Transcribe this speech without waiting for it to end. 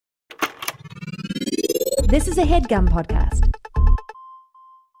This is a HeadGum podcast.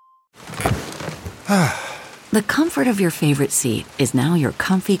 The comfort of your favorite seat is now your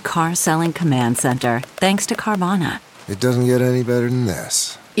comfy car-selling command center, thanks to Carvana. It doesn't get any better than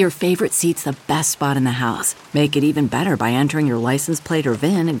this. Your favorite seat's the best spot in the house. Make it even better by entering your license plate or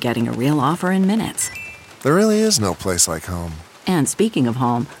VIN and getting a real offer in minutes. There really is no place like home. And speaking of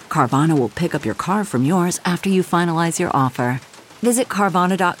home, Carvana will pick up your car from yours after you finalize your offer. Visit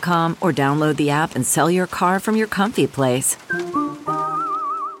Carvana.com or download the app and sell your car from your comfy place.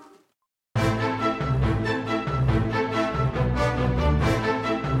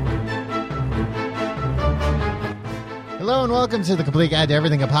 Hello and welcome to the Complete Guide to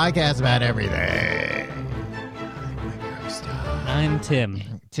Everything, a podcast about everything. I'm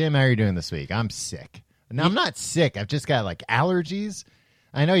Tim. Tim, how are you doing this week? I'm sick. No, I'm not sick. I've just got like allergies.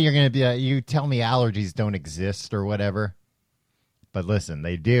 I know you're going to be, you tell me allergies don't exist or whatever. But listen,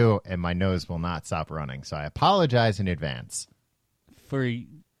 they do, and my nose will not stop running. So I apologize in advance.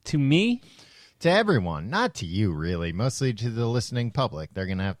 To me? To everyone. Not to you, really. Mostly to the listening public. They're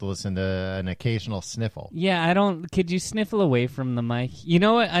going to have to listen to an occasional sniffle. Yeah, could you sniffle away from the mic? You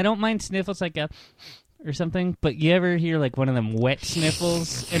know what? I don't mind sniffles like or something, but you ever hear like one of them wet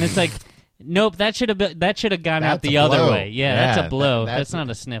sniffles? And it's like, nope, that should have gone out the other way. Yeah, that's a blow. That's not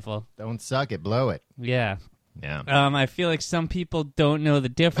a sniffle. Don't suck it, blow it. Yeah. Yeah. I feel like some people don't know the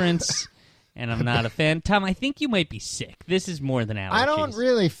difference. And I'm not a fan. Tom, I think you might be sick. This is more than allergies. I don't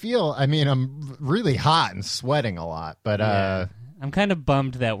really feel... I mean, I'm really hot and sweating a lot, but... Yeah. I'm kind of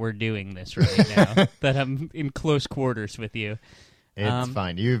bummed that we're doing this right now, that I'm in close quarters with you. It's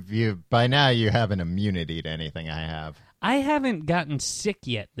fine. You by now, you have an immunity to anything I have. I haven't gotten sick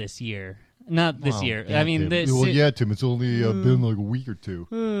yet this year. Not this year. Yeah, I mean, Tim. Tim. It's only been like a week or two.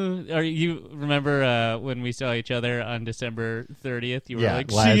 You remember when we saw each other on December 30th? You were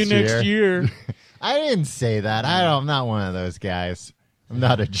like, last "See you next year." I didn't say that. I'm not one of those guys. I'm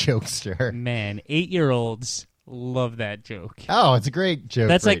not a jokester. Man, 8-year-olds love that joke. Oh, it's a great joke.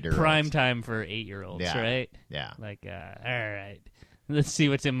 That's for like prime time for 8-year-olds, right? Yeah. Like, all right. Let's see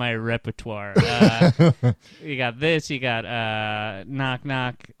what's in my repertoire. You got this. You got knock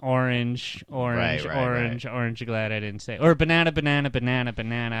knock, orange, Right. orange. Glad I didn't say, or banana,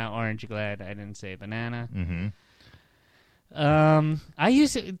 orange. Glad I didn't say banana. Mm-hmm.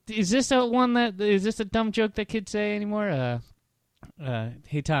 Is this a dumb joke that kids say anymore?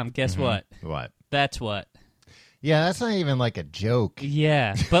 Hey Tom, guess what? What? That's what. Yeah, that's not even like a joke.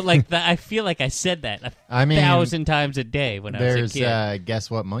 Yeah, but like I feel like I said that 1,000 times a day when I was a kid. There's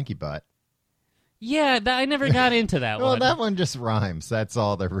guess what, monkey butt. Yeah, I never got into that Well, one. that one just rhymes. That's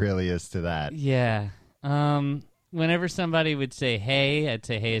all there really is to that. Yeah. Whenever somebody would say hey, I'd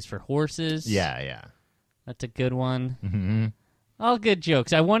say hey is for horses. Yeah. That's a good one. Mm-hmm. All good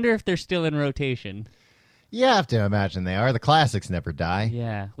jokes. I wonder if they're still in rotation. You have to imagine they are. The classics never die.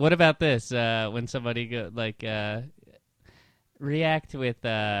 Yeah. What about this? When somebody react with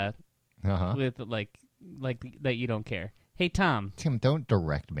like that you don't care. Hey Tom. Tim, don't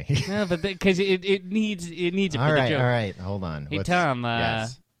direct me. No, but because it needs it for the joke. All right. Hold on. Hey Tom.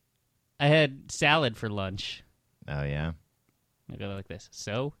 Yes. I had salad for lunch. Oh yeah. I go like this.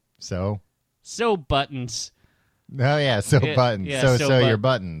 So buttons. Oh yeah. Buttons. Yeah, so your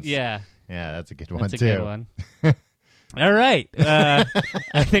buttons. Yeah. Yeah, that's a good one That's a too. good one. All right.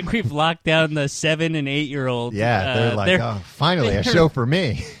 I think we've locked down the 7 and 8-year-olds. Yeah, they're like, oh, finally a show for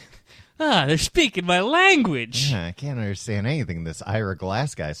me. They're speaking my language. Yeah, I can't understand anything this Ira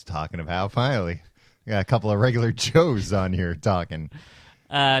Glass guy's talking about. Finally, we got a couple of regular Joes on here talking.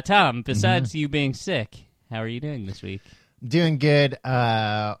 Tom, besides you being sick, how are you doing this week? Doing good.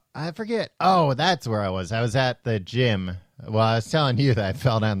 I forget. Oh, that's where I was. I was at the gym. Well, I was telling you that I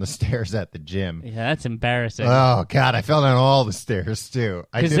fell down the stairs at the gym. Yeah, that's embarrassing. Oh, God, I fell down all the stairs, too.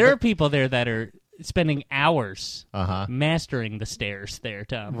 Because there are people there that are spending hours mastering the stairs there,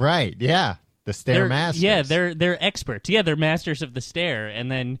 Tom. Right, yeah. The stair masters. Yeah, they're experts. Yeah, they're masters of the stair.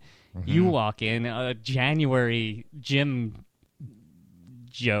 And then you walk in, January gym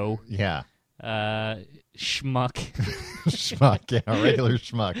Joe. Yeah. Schmuck. Schmuck, yeah, regular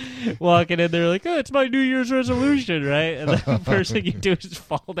schmuck. Walking in there like, oh, it's my New Year's resolution, right? And the first thing you do is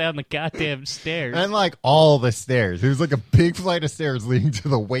fall down the goddamn stairs. And like all the stairs. It was like a big flight of stairs leading to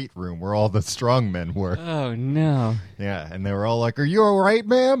the weight room where all the strong men were. Oh, no. Yeah, and they were all like, are you all right,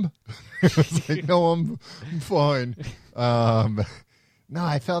 ma'am? I was like, no, I'm fine. No,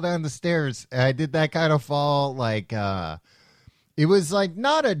 I fell down the stairs. I did that kind of fall like, it was like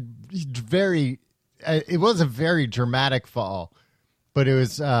not a very... It was a very dramatic fall, but it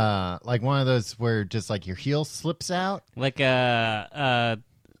was like one of those where just like your heel slips out. Like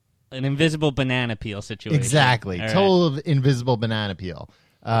an invisible banana peel situation. Exactly. All right. Total invisible banana peel.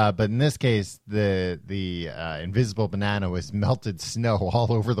 But in this case, the invisible banana was melted snow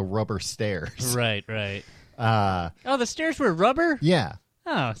all over the rubber stairs. Right. Oh, the stairs were rubber? Yeah.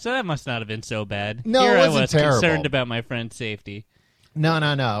 Oh, so that must not have been so bad. No, Here it I wasn't was terrible. concerned about my friend's safety. No,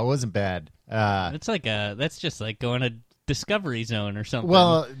 it wasn't bad. That's just like going to Discovery Zone or something.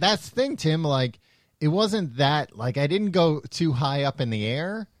 Well, that's the thing, Tim. Like, it wasn't that, like, I didn't go too high up in the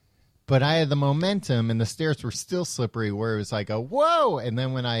air, but I had the momentum, and the stairs were still slippery, where it was like a whoa, and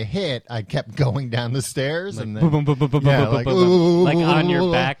then when I hit, I kept going down the stairs, and then boom, boom, boom, boom, yeah, boom, like, boom, boom, boom. Like ooh, on your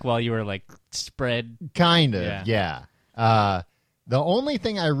ooh, back while you were like spread. kind of, yeah. The only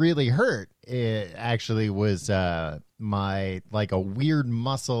thing I really hurt actually was my like a weird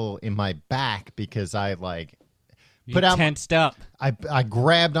muscle in my back because I like You tensed up. I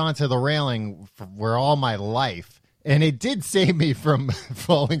grabbed onto the railing for all my life, and it did save me from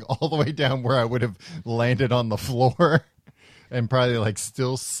falling all the way down where I would have landed on the floor and probably like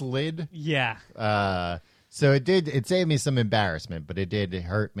still slid. Yeah. So it saved me some embarrassment, but it did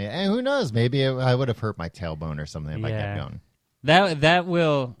hurt me. And who knows, maybe I would have hurt my tailbone or something if I kept going. That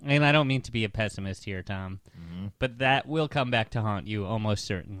will, and I don't mean to be a pessimist here, Tom, but that will come back to haunt you almost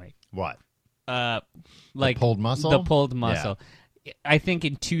certainly. What? Like the pulled muscle? The pulled muscle. Yeah. I think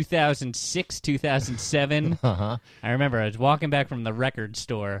in 2006, 2007, I remember I was walking back from the record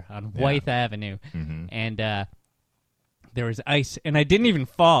store on Wythe Avenue, and there was ice, and I didn't even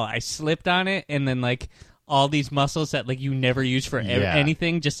fall. I slipped on it, and then like all these muscles that like you never use for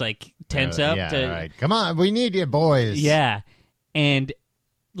anything just like tense up. Right. Come on, we need you, boys. Yeah, and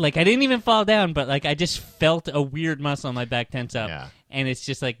like I didn't even fall down, but like I just felt a weird muscle in my back tense up. Yeah. And it's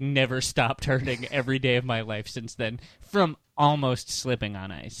just like never stopped hurting every day of my life since then from almost slipping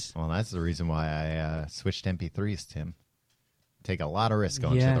on ice. Well, that's the reason why I switched to MP3s, Tim. Take a lot of risk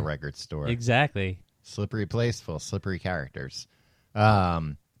going to the record store. Exactly. Slippery place full of slippery characters.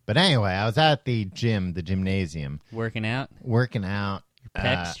 But anyway, I was at the gym, the gymnasium. Working out? Working out. Your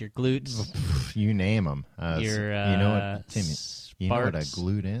pecs, your glutes. You name them. Your, you know what, Tim, you know what a sparks.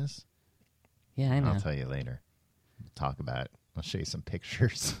 glute is? Yeah, I know. I'll tell you later. We'll talk about it. I'll show you some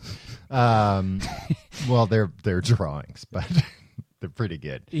pictures. Well, they're drawings, but they're pretty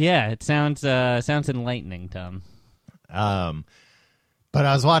good. Yeah, it sounds enlightening, Tom. But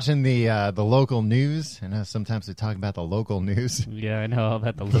I was watching the local news. I know sometimes we talk about the local news. Yeah, I know all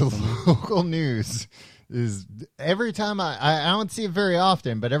about the The local news. local news is every time I don't see it very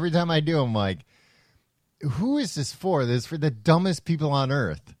often, but every time I do, I'm like, who is this for? This is for the dumbest people on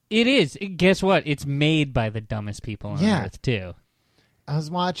earth. It is. Guess what? It's made by the dumbest people on earth, too. I was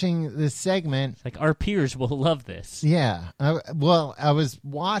watching this segment. It's like our peers will love this. Yeah. I was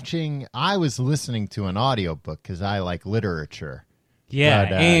listening to an audiobook because I like literature. Yeah,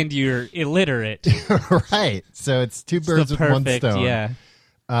 But, and you're illiterate. Right. So it's two It's birds the with one perfect, stone. yeah.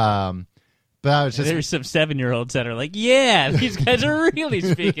 But I was just There's some 7-year-olds that are like, yeah, these guys are really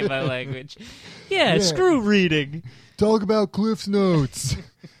speaking my language. Yeah, screw reading. talk about Cliff's Notes.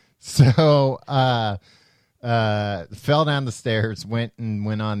 So fell down the stairs, went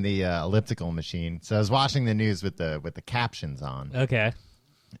on the elliptical machine. So I was watching the news with the captions on. Okay.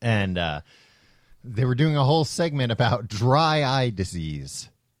 And they were doing a whole segment about dry eye disease.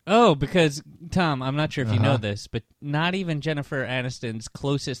 Oh, because, Tom, I'm not sure if you know this, but not even Jennifer Aniston's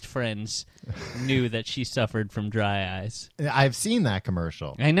closest friends knew that she suffered from dry eyes. I've seen that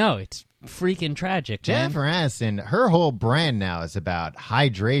commercial. I know. It's freaking tragic, man. Jennifer Aniston, her whole brand now is about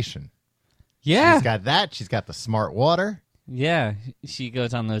hydration. Yeah. She's got that. She's got the smart water. Yeah. She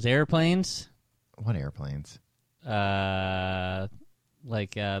goes on those airplanes. What airplanes?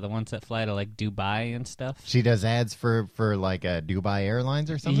 Like the ones that fly to like Dubai and stuff. She does ads for like Dubai Airlines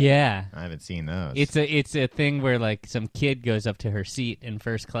or something? Yeah. I haven't seen those. It's a thing where like some kid goes up to her seat in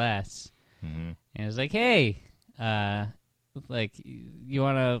first class and is like, "Hey, like you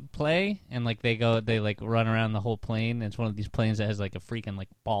want to play?" And like they like run around the whole plane. It's one of these planes that has like a freaking like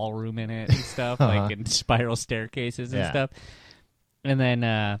ballroom in it and stuff, like and spiral staircases and stuff. And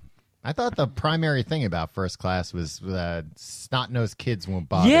then I thought the primary thing about first class was snot-nosed kids won't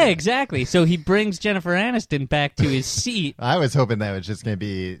bother. yeah, you. exactly. So he brings Jennifer Aniston back to his seat. I was hoping that was just going to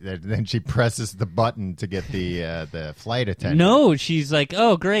be that then she presses the button to get the flight attendant. No, she's like,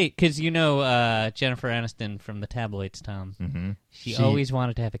 oh, great, because you know Jennifer Aniston from the tabloids, Tom. Mm-hmm. She always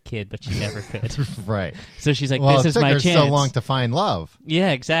wanted to have a kid, but she never could. Right. So she's like, well, this it is took my her chance. so long to find love.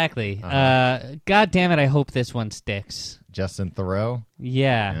 Yeah, exactly. God damn it, I hope this one sticks. Justin Theroux?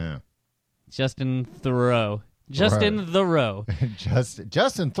 Yeah. Justin Theroux. Justin Theroux.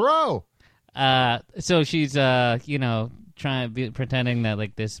 Justin Theroux! So she's, pretending that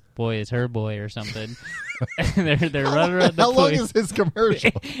like this boy is her boy or something. And they're running around the How long place. is this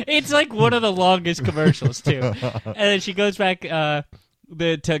commercial? It's like one of the longest commercials too. And then she goes back to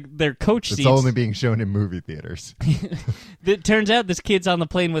their coach It's seats. only being shown in movie theaters. It turns out this kid's on the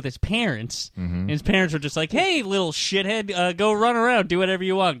plane with his parents. Mm-hmm. And his parents were just like, "Hey, little shithead, go run around, do whatever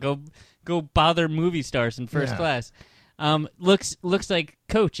you want, go bother movie stars in first Yeah. class." Looks like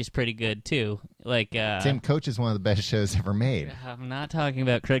Coach is pretty good too. Like Tim, Coach is one of the best shows ever made. I'm not talking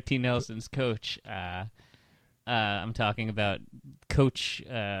about Craig T. Nelson's Coach. I'm talking about Coach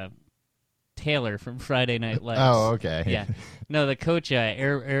Taylor from Friday Night Lights. Oh, okay. Yeah. No, the Coach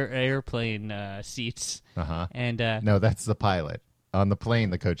airplane seats. Uh-huh. And No, that's the pilot. On the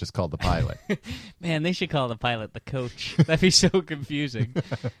plane, the coach is called the pilot. man, they should call the pilot the Coach. That'd be so confusing.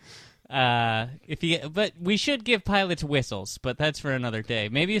 But we should give pilots whistles, but that's for another day.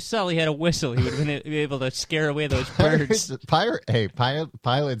 Maybe if Sully had a whistle, he would have been able to scare away those birds.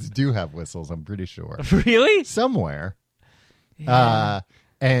 Pilots do have whistles, I'm pretty sure. Really? Somewhere. Yeah.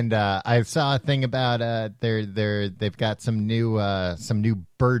 And I saw a thing about they've got some new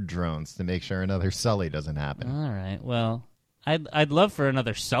bird drones to make sure another Sully doesn't happen. All right. Well, I'd love for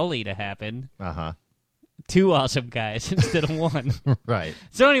another Sully to happen. Uh-huh. 2 awesome guys instead of 1. Right.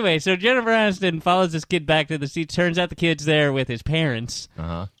 So anyway, Jennifer Aniston follows this kid back to the seat. Turns out the kid's there with his parents,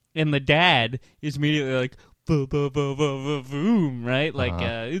 Uh-huh. and the dad is immediately like, boom, right? Like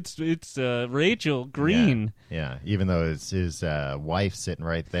it's Rachel Green. Yeah. Even though it's his wife sitting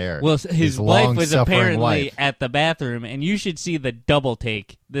right there. Well, his wife was long-suffering apparently wife. at the bathroom, and you should see the double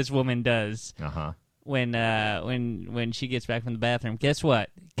take this woman does Uh-huh. when she gets back from the bathroom. Guess what?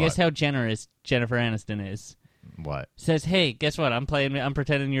 Guess how generous Jennifer Aniston is. What? Says, "Hey, guess what? I'm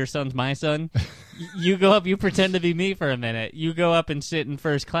pretending your son's my son. You go up, you pretend to be me for a minute. You go up and sit in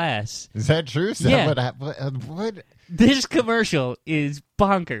first class." Is that true? Is that Yeah. what? This commercial is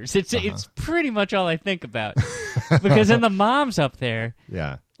bonkers. It's pretty much all I think about. Because then the mom's up there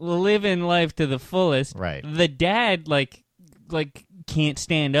Yeah. living life to the fullest. Right. The dad like can't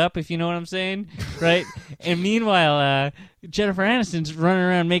stand up, if you know what I'm saying, right? And meanwhile, Jennifer Aniston's running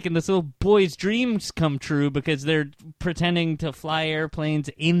around making this little boy's dreams come true because they're pretending to fly airplanes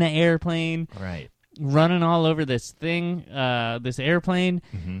in the airplane, Right. running all over this thing, this airplane,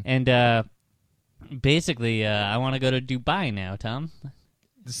 and basically, I want to go to Dubai now, Tom.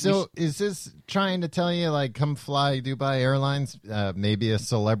 So is this trying to tell you, like, come fly Dubai Airlines? Maybe a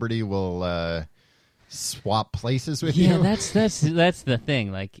celebrity will swap places with Yeah, you? that's the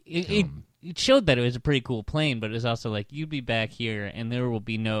thing. Like it showed that it was a pretty cool plane, but it's also like you'd be back here, and there will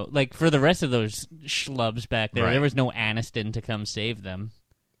be no like for the rest of those schlubs back there. Right. There was no Aniston to come save them.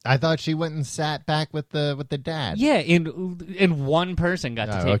 I thought she went and sat back with the dad. Yeah, and one person got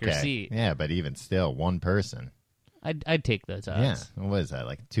to take her seat. Yeah, but even still, one person. I'd take those odds. Yeah. What is that,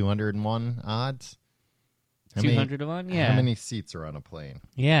 like 201 odds? 200 to 1. Yeah. How many seats are on a plane?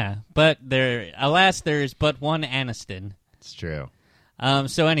 Yeah, but alas, there's but one Aniston. It's true.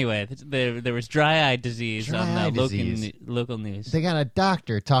 So anyway, there was dry eye disease Dry on eye the disease. local news. They got a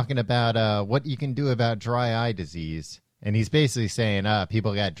doctor talking about what you can do about dry eye disease. And he's basically saying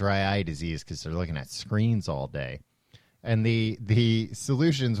people got dry eye disease because they're looking at screens all day. And the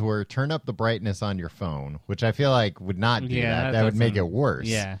solutions were turn up the brightness on your phone, which I feel like would not do that. That would make it worse.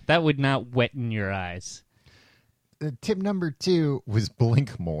 Yeah, that would not wetten your eyes. Tip number 2 was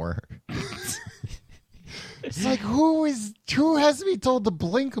blink more. It's like, who has to be told to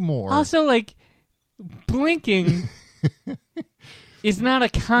blink more? Also, like, blinking is not a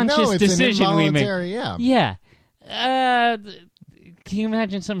conscious no, it's decision an we make. involuntary, yeah. Yeah. Can you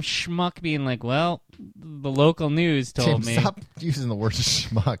imagine some schmuck being like, well, the local news told Tim, me. stop using the word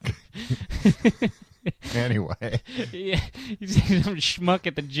schmuck. Anyway. Yeah, you see some schmuck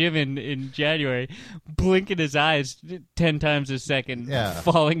at the gym in January, blinking his eyes 10 times a second,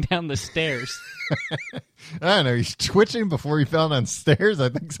 falling down the stairs. I don't know. He's twitching before he fell downstairs. I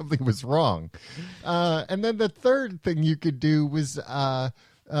think something was wrong. And then the third thing you could do was buy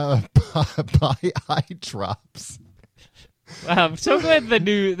eye drops. Wow, I'm so glad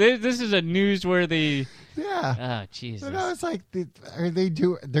this is a newsworthy. Yeah. Oh, Jesus. But I was like,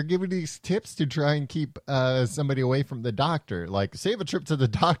 they're giving these tips to try and keep somebody away from the doctor. Like, save a trip to the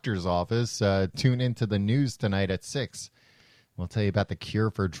doctor's office. Tune into the news tonight at 6. We'll tell you about the cure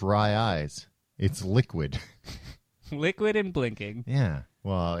for dry eyes. It's liquid. Liquid and blinking. Yeah.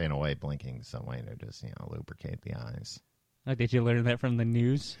 Well, in a way, blinking some way to just, lubricate the eyes. Oh, did you learn that from the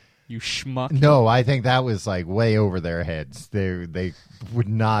news? You schmuck. No, I think that was like way over their heads. They would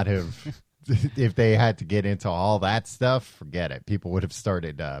not have, if they had to get into all that stuff, forget it. People would have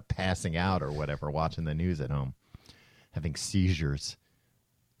started passing out or whatever watching the news at home. having seizures.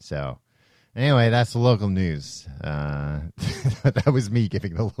 So, anyway, that's the local news. That was me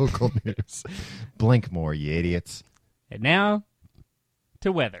giving the local news. Blink more, you idiots. And now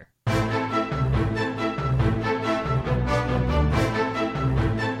to weather.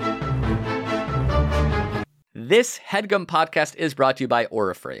 This HeadGum podcast is brought to you by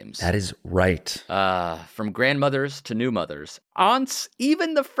Aura Frames. That is right. From grandmothers to new mothers, aunts,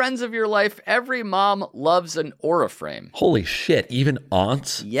 even the friends of your life, every mom loves an Aura Frame. Holy shit, even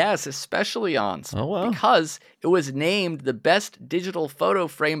aunts? Yes, especially aunts. Oh, wow. Because it was named the best digital photo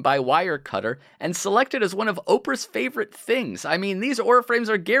frame by Wirecutter and selected as one of Oprah's favorite things. I mean, these Aura Frames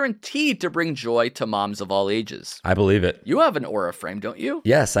are guaranteed to bring joy to moms of all ages. I believe it. You have an Aura Frame, don't you?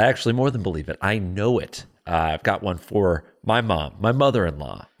 Yes, I actually more than believe it. I know it. I've got one for my mom, my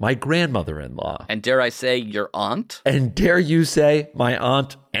mother-in-law, my grandmother-in-law. And dare I say, your aunt? And dare you say, my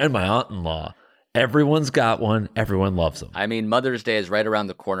aunt and my aunt-in-law. Everyone's got one. Everyone loves them. I mean, Mother's Day is right around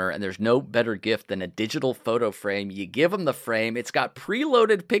the corner, and there's no better gift than a digital photo frame. You give them the frame. It's got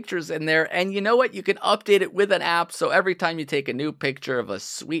preloaded pictures in there, and you know what? You can update it with an app, so every time you take a new picture of a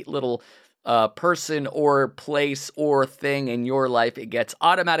sweet little person or place or thing in your life, it gets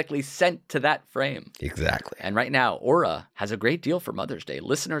automatically sent to that frame. Exactly. And right now, Aura has a great deal for Mother's Day.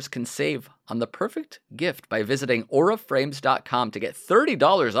 Listeners can save on the perfect gift by visiting auraframes.com to get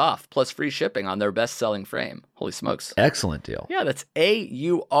 $30 off plus free shipping on their best-selling frame. Holy smokes. Excellent deal. Yeah, that's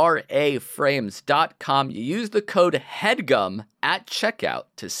auraframes.com. You use the code HEADGUM at checkout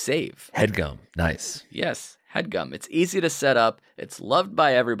to save. Headgum. Nice. Yes, HeadGum. It's easy to set up. It's loved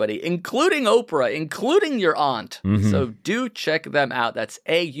by everybody, including Oprah, including your aunt. So do check them out. That's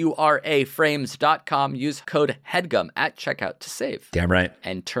auraframes.com. Use code HEADGUM at checkout to save. Damn right.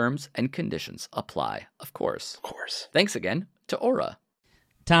 And terms and conditions apply, of course. Of course. Thanks again to Aura.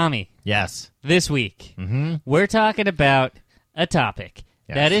 Tommy, Yes. this week, we're talking about a topic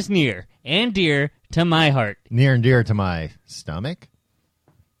Yes. that is near and dear to my heart, Near and dear to my stomach.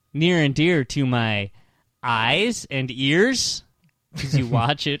 near and dear to my eyes and ears, because you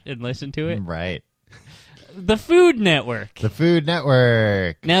watch it and listen to it. Right. The Food Network. The Food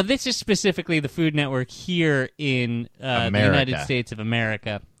Network. Now, this is specifically the Food Network here in the America. United States of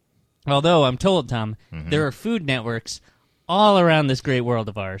America. Although, I'm told, Tom, there are food networks all around this great world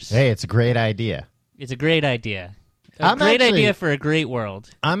of ours. Hey, it's a great idea. It's a great idea. A I'm great actually- idea for a great world.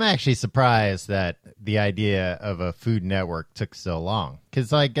 I'm actually surprised that the idea of a Food Network took so long.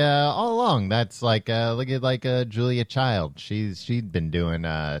 Because, like, all along, that's like, look at, like, Julia Child. She'd been doing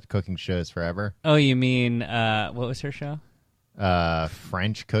cooking shows forever. Oh, you mean, what was her show?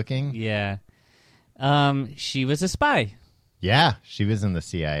 French cooking. Yeah. She was a spy. Yeah, she was in the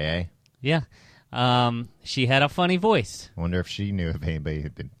CIA. Yeah. She had a funny voice. I wonder if she knew if anybody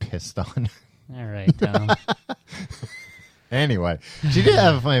had been pissed on. All right, Tom. Anyway, she did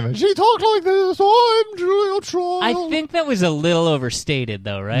have a funny voice. She talked like this. I'm Julia Child. I think that was a little overstated,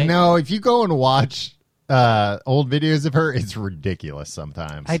 though, right? No, if you go and watch old videos of her, it's ridiculous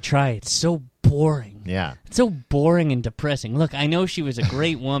sometimes. I try. It's so boring. Yeah. It's so boring and depressing. Look, I know she was a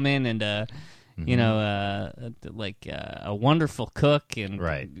great woman and you know, like a wonderful cook, and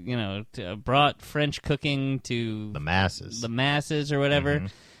Right. you know, brought French cooking to The masses. or whatever.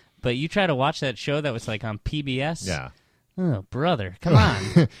 But you try to watch that show that was like on PBS. Yeah. Oh, brother, come on.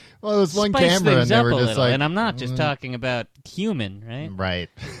 Well, it was one Spice camera, things and they up were a just little. like, And I'm not just talking about human, right? right.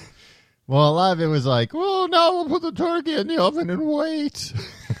 Well, a lot of it was like, well, now we'll put the turkey in the oven and wait.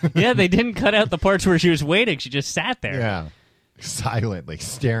 Yeah, they didn't cut out the parts where she was waiting. She just sat there. Yeah. Silently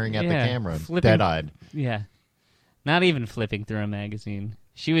staring at the Yeah, camera, flipping- dead-eyed. Yeah. Not even flipping through a magazine.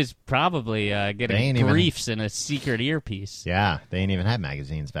 She was probably They getting ain't even- briefs in a secret earpiece. Yeah, they didn't even have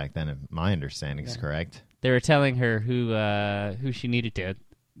magazines back then, if my understanding is correct. They were telling her who she needed to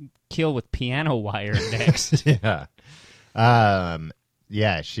kill with piano wire next. Yeah.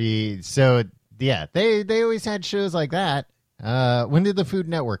 Yeah, they always had shows like that. When did the Food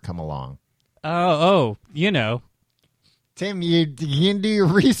Network come along? You know, Tim, you didn't do your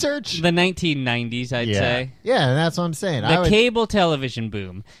research? the 1990s, I'd say. Yeah, and that's what I'm saying. The cable television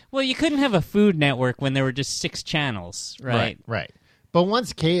boom. Well, you couldn't have a Food Network when there were just 6 channels, right? Right. But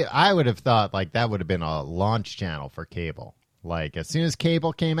once I would have thought like that would have been a launch channel for cable. Like as soon as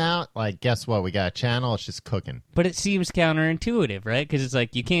cable came out, like guess what? We got a channel. It's just cooking. But it seems counterintuitive, right? Because it's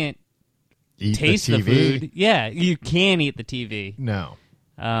like you can't Eat taste the the TV. food. Yeah, you can eat the TV. No.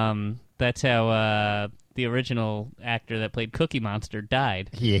 That's how the original actor that played Cookie Monster died.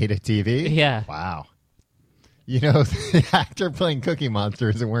 He ate a TV? Yeah. Wow. You know, the actor playing Cookie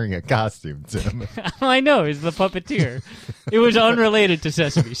Monster isn't wearing a costume, Tim. I know, he's the puppeteer. It was unrelated to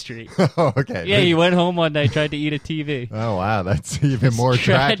Sesame Street. Oh, okay. Yeah, he went home one night, tried to eat a TV. Oh, wow. That's even more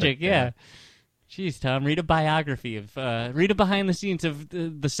Tragic, yeah. Jeez, Tom, read a biography of, read a behind the scenes of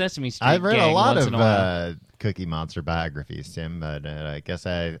the Sesame Street I've read a gang lot once in a while. of Cookie Monster biographies, Tim, but I guess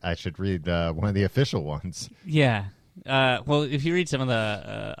I should read one of the official ones. Yeah. Well, if you read some of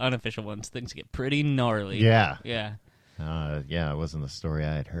the unofficial ones, things get pretty gnarly. Yeah. Yeah. Yeah, it wasn't the story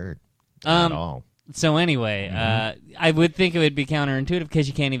I had heard at all. So anyway, I would think it would be counterintuitive because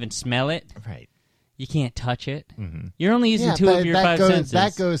you can't even smell it. Right. You can't touch it. Mm-hmm. You're only using two of your five senses.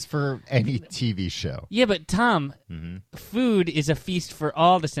 That goes for any TV show. Yeah, but Tom, food is a feast for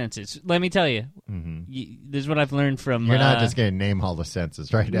all the senses. Let me tell you. This is what I've learned from... You're not just going to name all the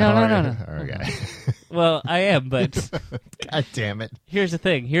senses right now. No. Okay. Well, I am, but... God damn it. Here's the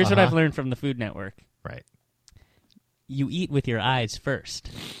thing. Here's what I've learned from the Food Network. Right. You eat with your eyes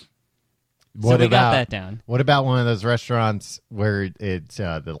first. What we about, got that down. What about one of those restaurants where it's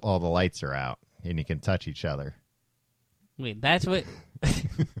all the lights are out and you can touch each other? Wait, that's what...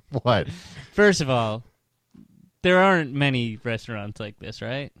 What? First of all, there aren't many restaurants like this,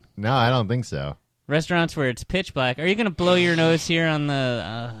 right? No, I don't think so. Restaurants where it's pitch black. Are you going to blow your nose here on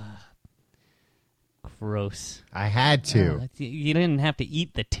the... Gross. I had to. You didn't have to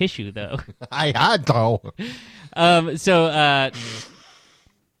eat the tissue, though. I had to.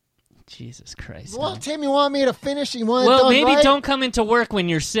 Jesus Christ. Well, Tim, you want me to finish? You want Well, it maybe right? don't come into work when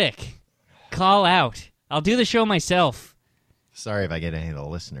you're sick. Call out. I'll do the show myself. Sorry if I get any of the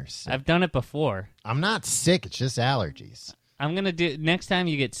listeners sick. I've done it before. I'm not sick. It's just allergies. I'm going to do... Next time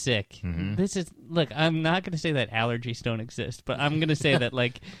you get sick, Mm-hmm. this is... Look, I'm not going to say that allergies don't exist, but I'm going to say that,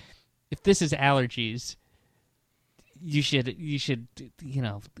 like, if this is allergies... You should,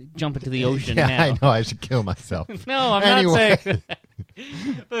 jump into the ocean Yeah, now. I know. I should kill myself. No, I'm Anyway. not saying that.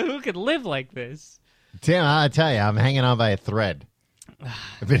 But who could live like this? Tim, I tell you, I'm hanging on by a thread.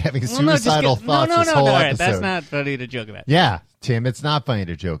 I've been having Well, no, just suicidal thoughts no, this whole all right, episode. that's not funny to joke about. Yeah, Tim, it's not funny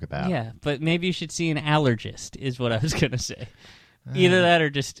to joke about. Yeah, but maybe you should see an allergist, is what I was going to say. Either that or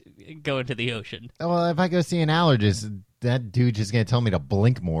just go into the ocean. Well, if I go see an allergist, that dude just going to tell me to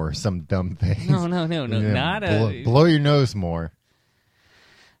blink more or some dumb thing. No, Yeah, not a... blow your nose more.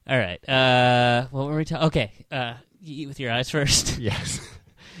 All right, what were we talking... Okay, you eat with your eyes first. Yes.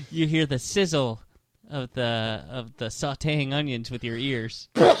 You hear the sizzle of the sautéing onions with your ears.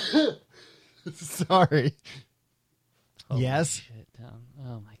 Sorry. Holy Yes? shit, Tom.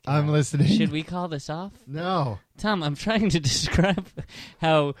 Oh, my God. I'm listening. Should we call this off? No. Tom, I'm trying to describe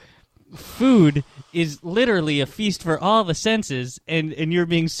how food is literally a feast for all the senses, and you're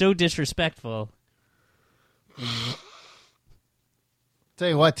being so disrespectful. Tell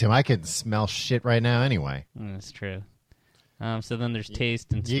you what, Tim, I can smell shit right now anyway. That's true. So then there's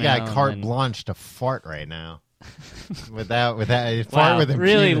taste and smell. You got carte and... blanche to fart right now. Without Wow, fart with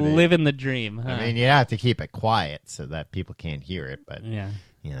really impunity. living the dream, huh? I mean, you have to keep it quiet so that people can't hear it, but yeah.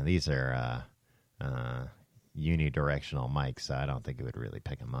 These are unidirectional mics, so I don't think it would really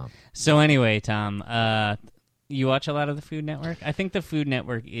pick them up. So anyway, Tom, you watch a lot of the Food Network? I think the Food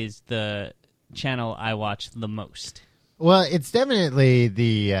Network is the channel I watch the most. Well, it's definitely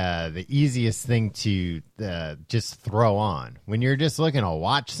the easiest thing to just throw on when you're just looking to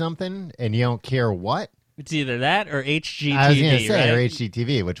watch something and you don't care what. It's either that or HGTV, I was going to say, right? or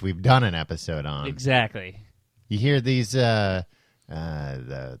HGTV, which we've done an episode on. Exactly. You hear these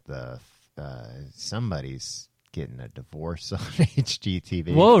somebody's getting a divorce on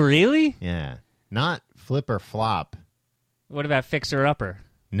HGTV. Whoa, really? Yeah. Not Flip or Flop. What about Fixer Upper?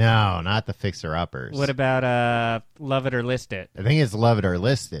 No, not the Fixer Uppers. What about Love It or List It? I think it's Love It or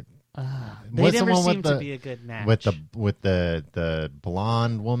List It. They What's the never one with seem to be a good match. with the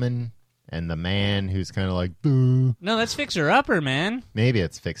blonde woman and the man who's kind of like, duh. No, that's Fixer Upper, man. Maybe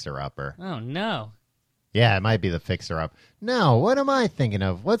it's Fixer Upper. Oh, no. Yeah, it might be the Fixer Up. No, what am I thinking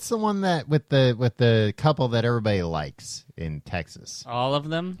of? What's the one that with the couple that everybody likes in Texas? All of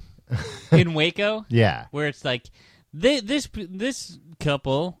them? In Waco? Yeah, Where it's like, this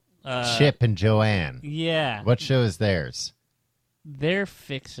couple... Chip and Joanne. Yeah. What show is theirs? They're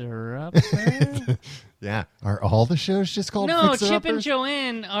Fixer Upper? Yeah, are all the shows just called No, Fixer Chip and Uppers?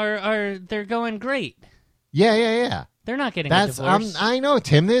 Joanne they're going great. Yeah. They're not getting That's a divorce. I know,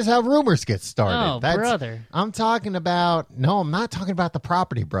 Tim. This is how rumors get started. Oh, brother. I'm talking about. No, I'm not talking about the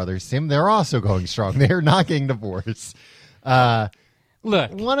Property Brothers, Tim. They're also going strong. They're not getting divorced.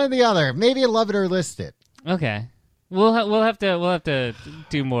 Look, One or the other. Maybe Love It or List It. okay, we'll have to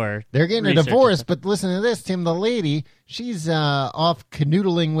do more. They're getting a research. divorce, but listen to this, Tim. The lady, she's off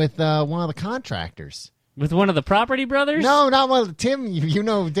canoodling with one of the contractors. With one of the Property Brothers? No, not well. Tim, you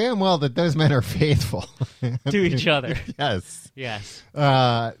know damn well that those men are faithful To each other. Yes. Yes.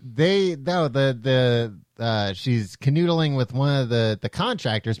 She's canoodling with one of the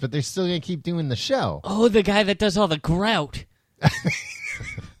contractors, but they're still gonna keep doing the show, Oh, the guy that does all the grout.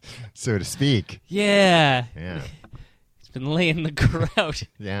 so to speak. Yeah. Yeah, He's been laying the grout.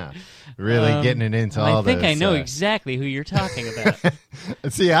 yeah, really getting it into all. I think I those, know exactly who you're talking about.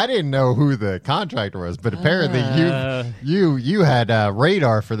 See, I didn't know who the contractor was, but apparently you had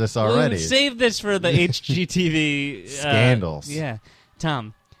radar for this already. We'll save this for the HGTV Scandals. Yeah.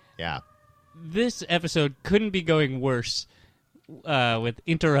 Tom, Yeah. this episode couldn't be going worse with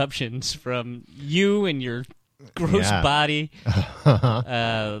interruptions from you and your gross Yeah. body.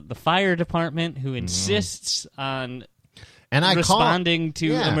 The fire department who insists on And I responding to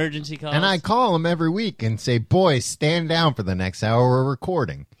Yeah. emergency calls. And I call them every week and say, boys, stand down for the next hour we're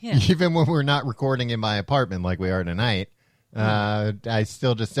recording. Yeah. Even when we're not recording in my apartment like we are tonight, I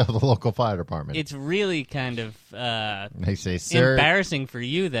still just tell the local fire department. It's really kind of They say, sir. embarrassing for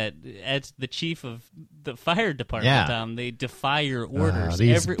you that as the chief of the fire department, Yeah. Tom, they defy your orders.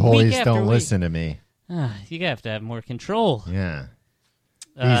 These week boys after don't week. listen to me. You have to have more control. Yeah.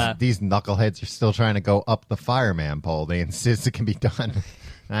 Uh, These knuckleheads are still trying to go up the fireman pole. They insist it can be done.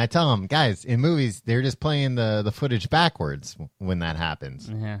 And I tell them, guys, in movies, they're just playing the footage backwards when that happens.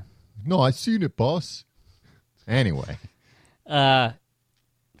 Yeah. No, I seen it, boss. Anyway.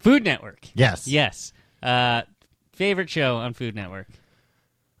 Food Network. Yes. Yes. Favorite show on Food Network?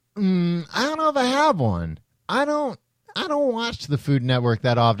 I don't know if I have one. I don't watch the Food Network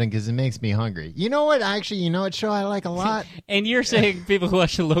that often because it makes me hungry. You know what? Actually, you know what show I like a lot? And you're saying people who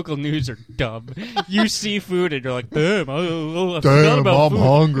watch the local news are dumb. You see food and you're like, damn, I forgot about food.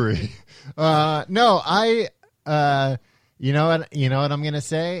 hungry. No, you know what I'm gonna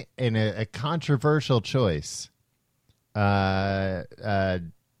say? In a controversial choice.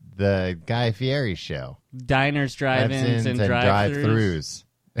 The Guy Fieri show. Diners, drive-ins, and drive-throughs.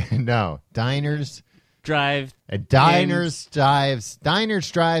 No, diners, drives, and drives-ins,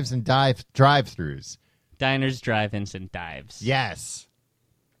 and drive-throughs. diners, drive-ins, and dives. Yes.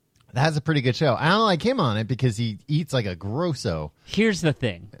 That's a pretty good show. I don't like him on it because he eats like a grosso. Here's the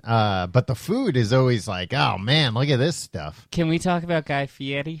thing. But the food is always like, oh, man, look at this stuff. Can we talk about Guy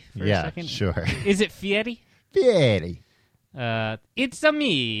Fieri for a second? Sure. Is it Fieri? Fieri. It's a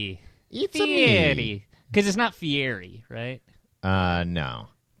me. It's a Fieri. me. Because it's not Fieri, right? No.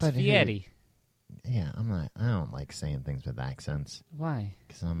 It's Fieri. Yeah, I don't like saying things with accents Why?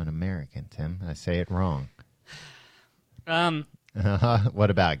 because I'm an American, Tim. I say it wrong. What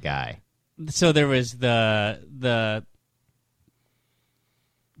about Guy? So there was the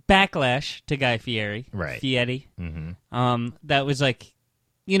backlash to Guy Fieri. Right. Fieri. Mm-hmm. That was like,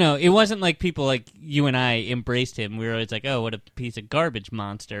 it wasn't like people like you and I embraced him. We were always like, oh, what a piece of garbage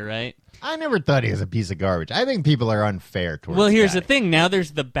monster, right? I never thought he was a piece of garbage. I think people are unfair towards Well, here's Guy. the thing. Now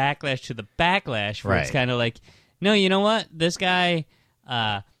there's the backlash to the backlash where it's Right. kind of like, no, you know what? This guy,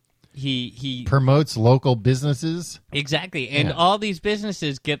 he Promotes local businesses. exactly, and Yeah. all these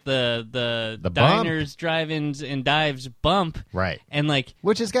businesses get the bump. diners, drive-ins, and dives bump, Right. and like,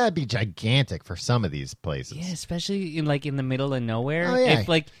 Which has got to be gigantic for some of these places. yeah, especially in the middle of nowhere. Oh, yeah. If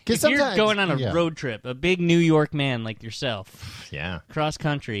like 'Cause if you're sometimes- going on a yeah. road trip, a big New York man like yourself, Yeah. cross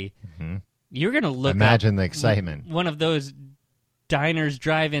country, you're gonna look Imagine up the excitement. one of those diners,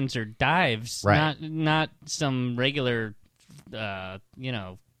 drive-ins, or dives, Right. not some regular,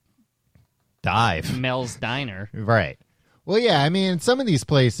 Dive. Mel's Diner. Right. Well, yeah, I mean, some of these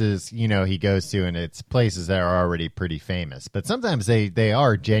places, he goes to, and it's places that are already pretty famous. But sometimes they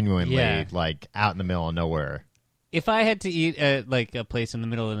are genuinely, Yeah. like, out in the middle of nowhere. If I had to eat at like a place in the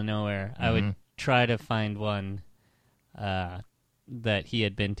middle of the nowhere, I Mm-hmm. would try to find one that he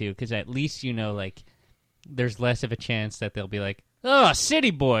had been to, because at least like there's less of a chance that they'll be like, "Oh,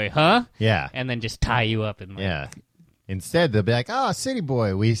 city boy, huh?" Yeah. and then just tie you up and like, Yeah. Instead, they'll be like, oh, City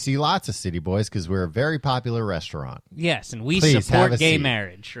Boy. We see lots of City Boys because we're a very popular restaurant. yes, and we Please, have support a gay seat.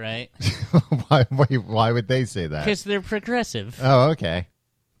 marriage, right? Why would they say that? Because they're progressive. Oh, okay.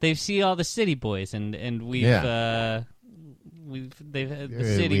 They see all the city boys, and we've Yeah. the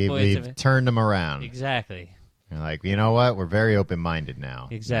city boys We've have turned them around. exactly. You're like, you know what? We're very open-minded now.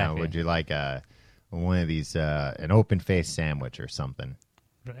 Exactly. Would you like one of these, an open-faced sandwich or something?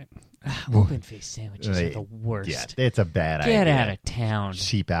 Right. Open-faced sandwiches are the worst. Yeah, it's a bad idea. Get out of town.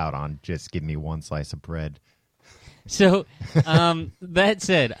 Cheap out on just give me one slice of bread. So, that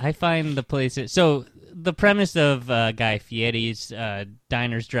said, I find the places. So, the premise of Guy Fieri's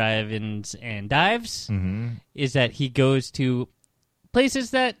Diners, Drive-ins, and Dives is that he goes to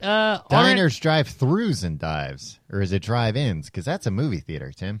places that aren't Diners, drive-throughs, and dives. Or is it drive-ins? Because that's a movie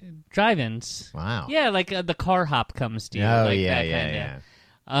theater, Tim. drive-ins. Wow. Yeah, like the car hop comes to you. Oh, like yeah, that yeah, kinda.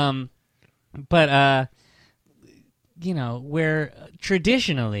 yeah. But where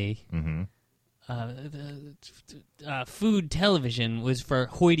traditionally Mm-hmm. food television was for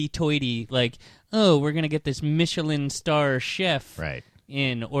hoity-toity, like, oh, we're gonna get this Michelin star chef Right.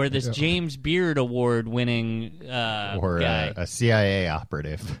 in, or this James Beard Award winning Or guy, a CIA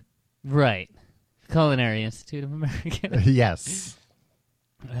operative. right? Culinary Institute of America. Yes.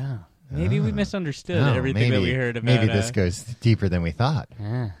 Oh, maybe we misunderstood Oh, everything maybe, that we heard about. Maybe this goes deeper than we thought.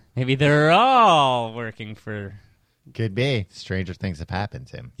 Maybe they're all working for. Could be. Stranger things have happened,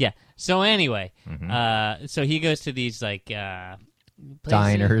 Tim. Yeah. So anyway, Mm-hmm. so he goes to these like places.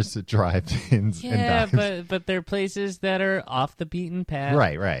 Diners, drive-ins, Yeah, and dives. but they're places that are off the beaten path.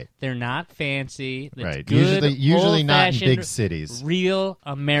 Right. They're not fancy. It's Right. Good, Usually not in old-fashioned, big cities. Real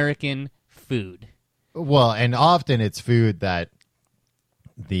American food. Well, and often it's food that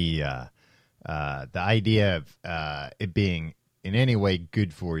the idea of it being in any way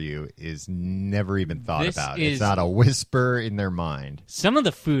good for you is never even thought This about. is- It's not a whisper in their mind. Some of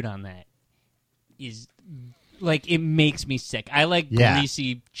the food on that is like it makes me sick. I like Yeah.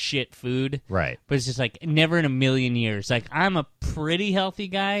 greasy shit food. Right. But it's just like never in a million years. Like I'm a pretty healthy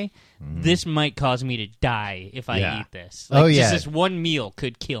guy. This might cause me to die if I Yeah. eat this. Like, Oh, yeah. Just this one meal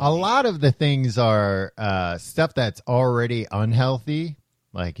could kill A me. lot of the things are stuff that's already unhealthy,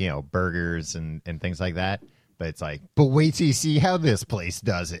 like, burgers and things like that. But it's like, but wait till you see how this place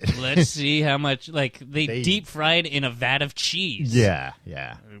does it. Let's see how much like they They- deep fried in a vat of cheese. Yeah.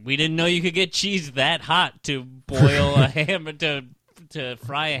 We didn't know you could get cheese that hot to boil a ham to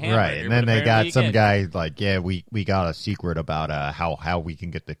fry a hamburger. Right. And then but they apparently got some you guy like, yeah, we got a secret about how we can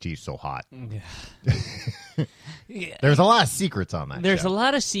get the cheese so hot. Yeah. There's a lot of secrets on that There's show. a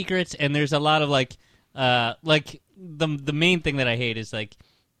lot of secrets, and there's a lot of like the main thing that I hate is like,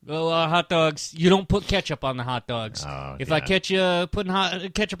 hot dogs. You don't put ketchup on the hot dogs. Oh, If yeah. I catch you putting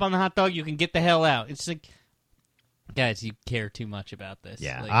ketchup on the hot dog, you can get the hell out. It's like, guys, you care too much about this.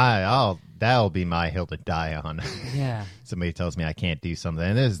 Yeah, Like, that'll be my hill to die on. yeah. Somebody tells me I can't do something.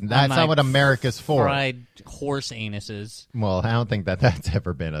 And that's On not my what America's for. Fried horse anuses. Well, I don't think that's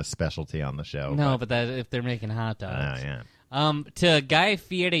ever been a specialty on the show. No, but that if they're making hot dogs. yeah. To Guy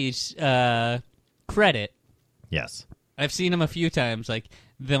Fieri's credit, Yes. I've seen him a few times. Like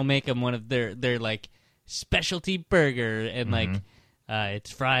they'll make him one of their like specialty burger, and like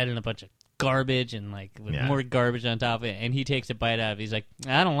it's fried in a bunch of garbage and like with Yeah. more garbage on top of it. And he takes a bite out of it. He's like,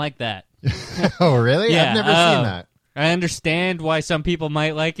 I don't like that. Oh, really? Yeah, I've never oh. seen that. I understand why some people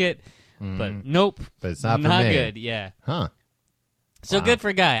might like it, but nope, But it's not for me. good. Yeah. Huh. So Wow. good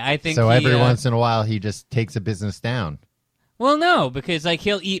for Guy. I think. So he, every once in a while, he just takes a business down. Well, no, because like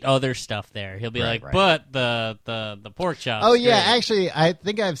he'll eat other stuff there. He'll be Right, like, right. but the pork chop. Oh, yeah. Actually, I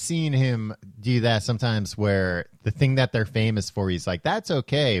think I've seen him do that sometimes where the thing that they're famous for, he's like, that's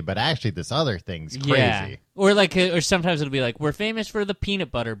okay, but actually this other thing's crazy. Yeah. Or like, or sometimes it'll be like, we're famous for the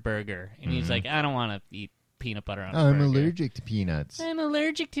peanut butter burger, and he's like, I don't want to eat peanut butter on. a I'm burger. allergic to peanuts. I'm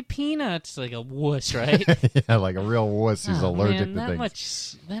allergic to peanuts. Like a wuss, right? Yeah, like a real wuss who's Oh, allergic man, to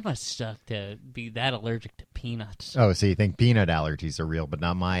things. that must suck to be that allergic to peanuts. Oh, so you think peanut allergies are real, but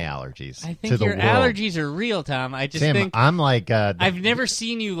not my allergies? I to think the your world. allergies are real, Tom. I just Tim, think I'm like I've never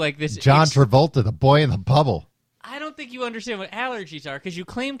seen you like this. John Travolta, the boy in the bubble. I don't think you understand what allergies are because you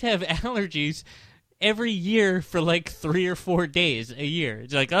claim to have allergies every year for like 3 or 4 days a year.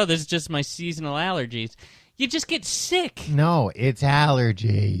 It's like, oh, this is just my seasonal allergies. You just get sick. No, it's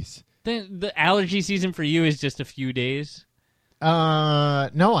allergies. The allergy season for you is just a few days.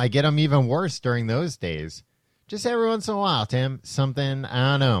 No, I get them even worse during those days. Just every once in a while, Tim. Something,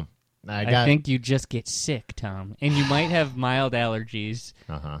 I don't know. I think you just get sick, Tom. And you might have mild allergies,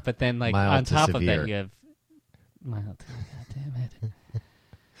 Uh-huh. but then like Mild on to top of severe. that you have mild. God damn it.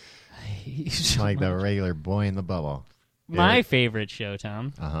 I hate you so Like the much. regular boy in the bubble. My favorite show,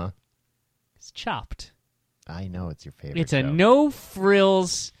 Tom, Uh-huh. is Chopped. I know it's your favorite It's a show.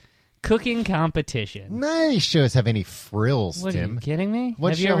 no-frills cooking competition. None of these shows have any frills, What, are Tim. you kidding me?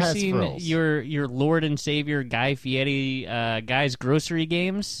 What have you show ever has seen frills? your Lord and Savior Guy Fieri Guy's Grocery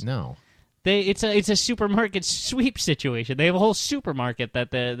Games? No. It's a supermarket sweep situation. They have a whole supermarket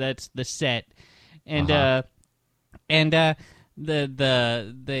that's the set, and Uh-huh. they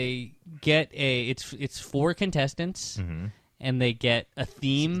get it's 4 contestants, and they get a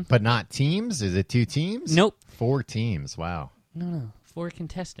theme. But not teams? Is it 2 teams? Nope. 4 teams. Wow. No, 4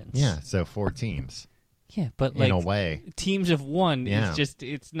 contestants. Yeah, so 4 teams. yeah, but In like a way. teams of 1 Yeah. is just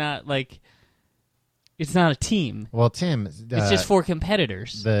it's not like It's not a team. Well, Tim, It's just for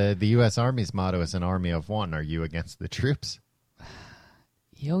competitors. the U.S. Army's motto is an army of one. Are you against the troops?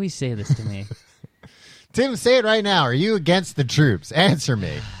 You always say this to me. Tim, say it right now. Are you against the troops? Answer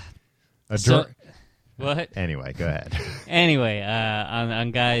me. What? Anyway, go ahead. Anyway, on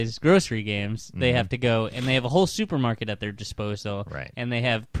guys' grocery games, they have to go, and they have a whole supermarket at their disposal. Right. And they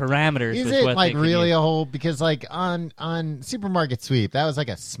have parameters. Is with it what like they can really use. a whole? Because like on Supermarket Sweep, that was like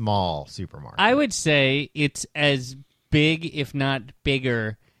a small supermarket. I would say it's as big, if not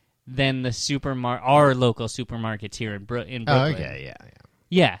bigger, than the our local supermarkets here in Brooklyn. Oh, okay, yeah.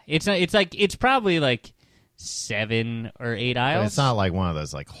 Yeah, it's not. It's like it's probably like 7 or 8 But aisles. it's not like one of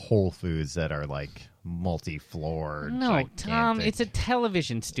those like Whole Foods that are like multi-floor. No, gigantic. Tom, it's a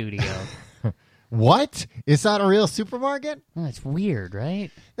television studio. What? Is that a real supermarket? Oh, that's weird, right?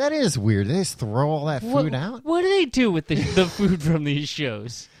 That is weird. They just throw all that food out. What do they do with the food from these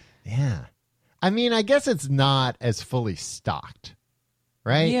shows? Yeah. I mean, I guess it's not as fully stocked,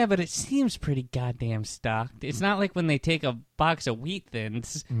 right? Yeah, but it seems pretty goddamn stocked. It's not like when they take a box of Wheat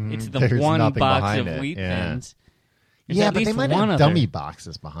Thins. It's the there's one nothing box behind of it, Wheat yeah. Thins. There's Yeah, at but they least might one have other. dummy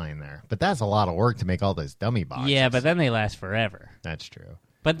boxes behind there. But that's a lot of work to make all those dummy boxes. Yeah, but then they last forever. That's true.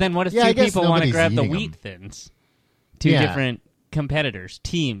 But then what if Yeah, I two guess people want to nobody's grab the eating Wheat them. Thins? Two Yeah. different competitors,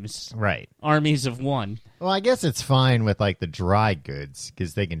 teams, Right. armies of one. Well, I guess it's fine with like the dry goods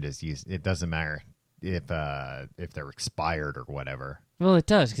because they can just use. It doesn't matter if they're expired or whatever. Well, it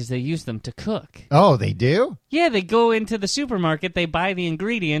does because they use them to cook. Oh, they do? Yeah, they go into the supermarket, they buy the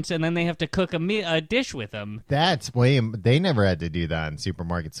ingredients, and then they have to cook a dish with them. That's way. They never had to do that in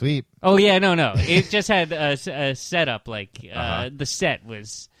Supermarket Sweep. Oh, yeah, no. It just had a setup, like Uh-huh. the set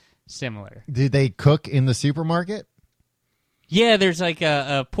was similar. Did they cook in the supermarket? Yeah, there's like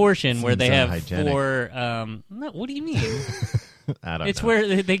a portion where Seems they have unhygienic. 4... no, what do you mean? I don't It's know.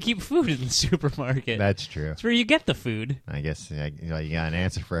 where they keep food in the supermarket. That's true. It's where you get the food. I guess you got an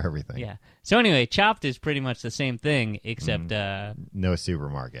answer for everything. Yeah. So anyway, Chopped is pretty much the same thing, except No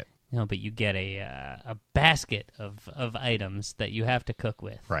supermarket. no, but you get a basket of items that you have to cook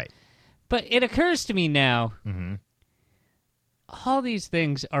with. Right. But it occurs to me now, Mm-hmm. all these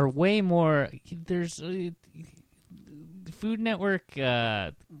things are way more. There's Food Network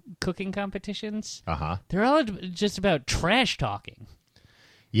cooking competitions. Uh-huh. They're all just about trash talking.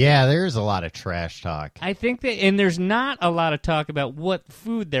 Yeah, there's a lot of trash talk. I think that, and there's not a lot of talk about what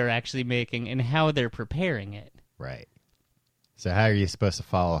food they're actually making and how they're preparing it. Right. So how are you supposed to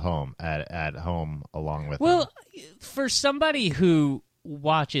follow home at home along with them? Well, for somebody who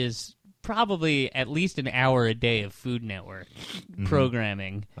watches probably at least an hour a day of Food Network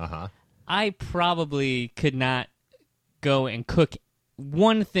programming, Uh-huh. I probably could not go and cook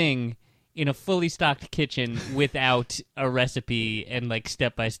one thing in a fully stocked kitchen without a recipe and like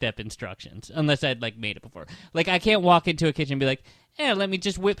step-by-step instructions, unless I'd like made it before. Like I can't walk into a kitchen and be like, let me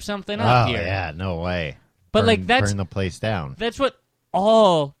just whip something up Oh, here. yeah, no way. But, like, that's- burn the place down. That's what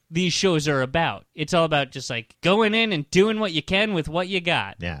all these shows are about. It's all about just like going in and doing what you can with what you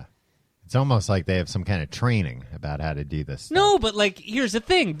got. Yeah. It's almost like they have some kind of training about how to do this stuff. No, but like here's the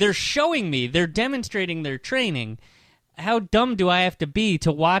thing. They're showing me, they're demonstrating their training. How dumb do I have to be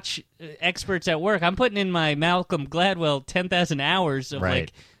to watch experts at work? I'm putting in my Malcolm Gladwell 10,000 hours of Right.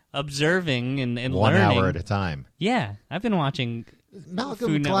 like observing and 1 learning. hour at a time. Yeah, I've been watching Malcolm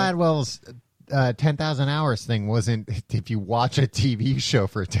Food Network. Gladwell's 10,000 hours thing wasn't if you watch a TV show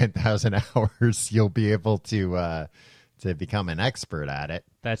for 10,000 hours, you'll be able to become an expert at it.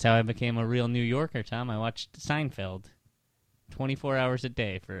 That's how I became a real New Yorker, Tom. I watched Seinfeld 24 hours a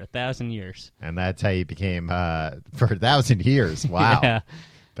day for 1,000 years. And that's how you became for 1,000 years. Wow. Yeah.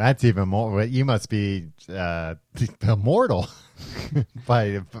 That's even more. You must be immortal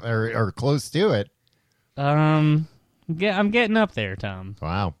or close to it. I'm getting up there, Tom.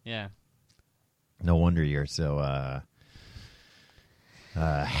 Wow. Yeah. No wonder you're so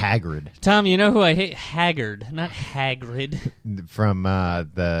haggard Tom, you know who I hate? Haggard, not Hagrid. from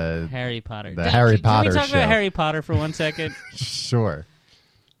the Harry Potter. The Harry Potter Can we talk show. about Harry Potter for 1 second? Sure.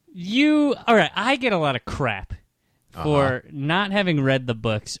 All right, I get a lot of crap for not having read the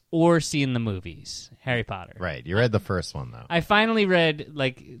books or seen the movies. Harry Potter. Right. You read the first one, though. I finally read,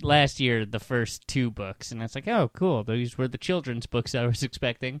 like, last year, the first 2 books, and it's like, oh, cool. These were the children's books I was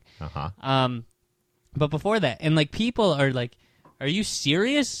expecting. Uh-huh. But before that, and, like, people are like, are you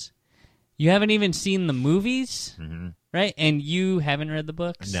serious? You haven't even seen the movies? Mm-hmm. Right? And you haven't read the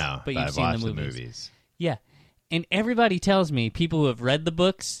books? No, but you've I've seen watched the movies. the Yeah. And everybody tells me, people who have read the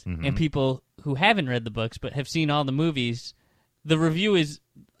books and people who haven't read the books but have seen all the movies, the reviews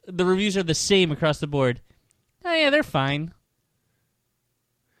are the same across the board. Oh, yeah, they're fine.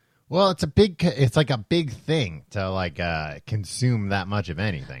 Well, it's like a big thing to like consume that much of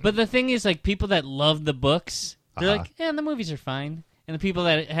anything. But the thing is, like, people that love the books, they're Uh-huh. like, yeah, the movies are fine. And the people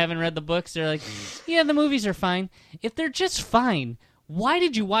that haven't read the books, they're like, yeah, the movies are fine. If they're just fine, why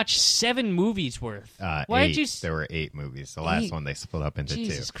did you watch 7 movies worth? Why 8. did you? There were 8 movies. The last 8? one they split up into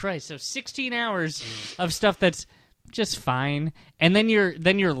Jesus 2. Christ! So 16 hours of stuff that's just fine, and then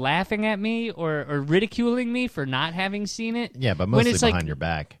you're laughing at me or ridiculing me for not having seen it. Yeah, but when mostly it's behind like your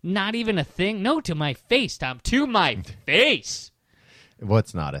back. not even a thing. No, to my face, Tom. To my face.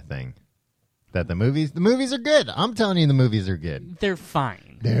 What's not a thing? That the movies are good. I'm telling you, the movies are good. They're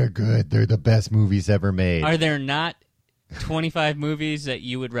fine. They're good. They're the best movies ever made. Are there not 25 movies that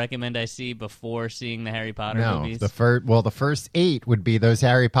you would recommend I see before seeing the Harry Potter No, movies? the first 8 would be those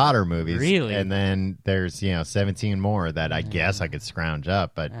Harry Potter movies. Really? And then there's 17 more that I guess I could scrounge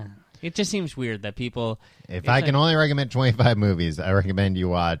up. But It just seems weird that people. if I can only recommend 25 movies, I recommend you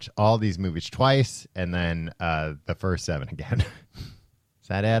watch all these movies twice and then the first 7 again. Does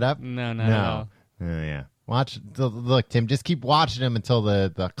that add up? No, not at all. Yeah. Look, Tim, just keep watching them until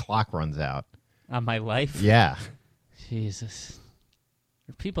the clock runs out. On my life. Yeah. Jesus.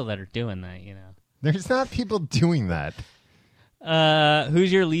 There are people that are doing that, you know. There's not people doing that.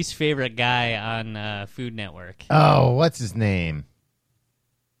 Who's your least favorite guy on Food Network? Oh, what's his name?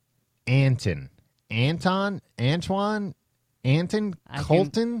 Anton,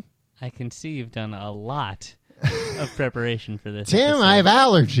 Colton? I can see you've done a lot of preparation for this. Tim, episode. I have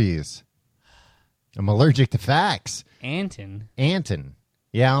allergies. I'm allergic to facts. Anton.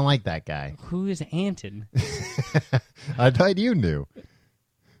 Yeah, I don't like that guy. Who is Anton? I thought you knew.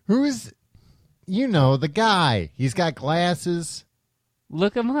 Who's, the guy. He's got glasses.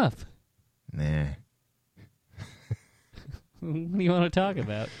 Look him up. Nah. What do you want to talk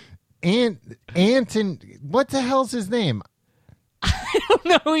about? Anton, what the hell's his name? I don't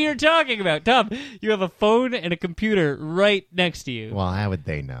know who you're talking about. Tom, you have a phone and a computer right next to you. Well, how would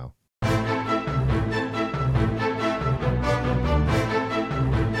they know?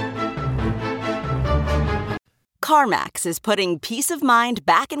 CarMax is putting peace of mind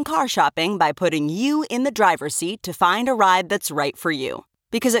back in car shopping by putting you in the driver's seat to find a ride that's right for you.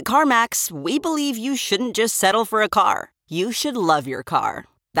 Because at CarMax, we believe you shouldn't just settle for a car. You should love your car.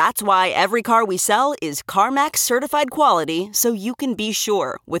 That's why every car we sell is CarMax certified quality, so you can be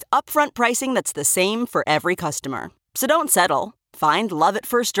sure with upfront pricing that's the same for every customer. So don't settle. Find love at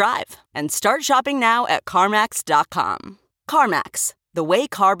first drive and start shopping now at CarMax.com. CarMax, the way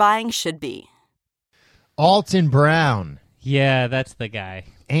car buying should be. Alton Brown. Yeah, that's the guy.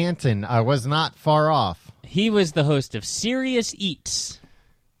 Anton, I was not far off. He was the host of Serious Eats.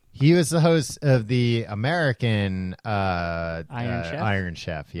 He was the host of the American Chef? Iron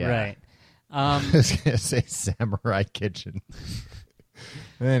Chef, yeah. Right. I was going to say Samurai Kitchen.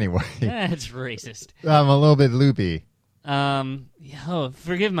 Anyway, That's racist. I'm a little bit loopy.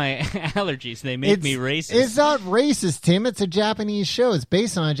 Forgive my allergies. They make me racist. It's not racist, Tim. It's a Japanese show. It's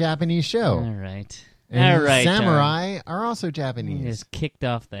based on a Japanese show. All right. And All right. Samurai are also He Japanese. is kicked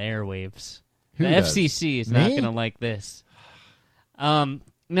off the airwaves. Who The does? FCC is Me? not going to like this.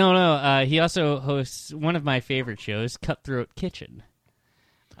 No. He also hosts one of my favorite shows, Cutthroat Kitchen.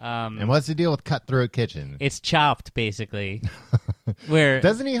 And what's the deal with Cutthroat Kitchen? It's Chopped, basically. Where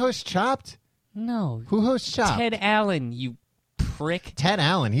Doesn't he host Chopped? no, Who hosts Chopped? Ted Allen, you prick. Ted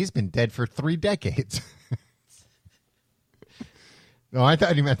Allen. He's been dead for 3 decades. No, I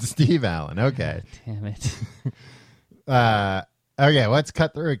thought he meant Steve Allen. Okay. Damn it. Okay, what's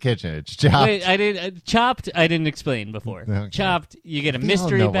Cutthroat Kitchen? It's Chopped. Wait, I did Chopped. I didn't explain before. Okay. Chopped. You get a We all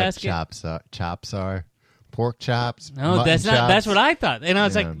mystery know basket. What chops are. Pork chops. No, mutton that's not. chops. That's what I thought, and I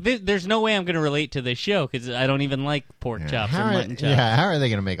was Yeah. like, "There's no way I'm going to relate to this show because I don't even like pork chops or How mutton chops." Yeah, how are they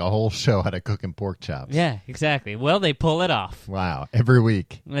going to make a whole show out of cooking pork chops? Yeah, exactly. Well, they pull it off. Wow, every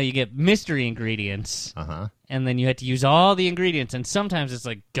week. Well, you get mystery ingredients, Uh-huh. and then you have to use all the ingredients, and sometimes it's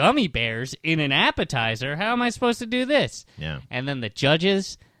like gummy bears in an appetizer. How am I supposed to do this? Yeah. And then the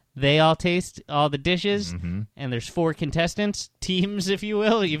judges, they all taste all the dishes, Mm-hmm. and there's 4 contestants, teams, if you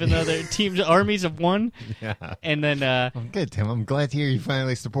will, even though they're teams, armies of one. Yeah. And then I'm good, Tim. I'm glad to hear you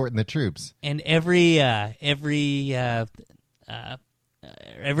finally supporting the troops. and every round,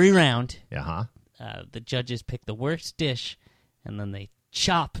 Uh-huh. the judges pick the worst dish, and then they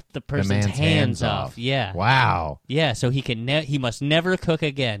chop the The person's man's hands off. Yeah, Wow. yeah. So he must never cook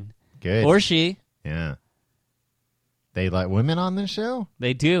again, Good. or she. Yeah. They let women on this show?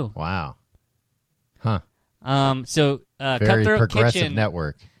 They do. Wow. Huh. So Very Cutthroat progressive Kitchen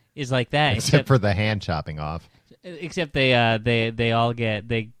network. is like that, Except for the hand chopping off. except they all get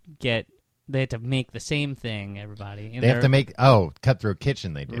They have to make the same thing, everybody. And They have to make Cutthroat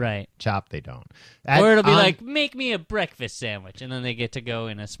Kitchen. They do Right. Chop. They don't. Or it'll be like, make me a breakfast sandwich, and then they get to go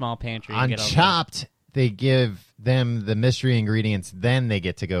in a small pantry and on get all Chopped. They give them the mystery ingredients, then they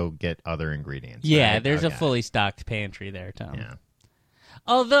get to go get other ingredients. Yeah, right? there's a Okay. fully stocked pantry there, Tom. Yeah.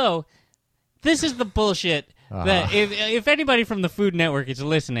 Although, this is the bullshit that if anybody from the Food Network is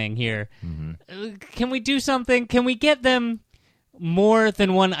listening here, can we do something? Can we get them more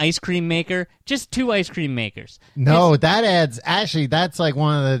than one ice cream maker? Just 2 ice cream makers. No, that adds. Actually, that's like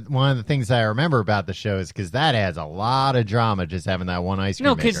one of the things I remember about the show is because that adds a lot of drama. Just having that one ice cream.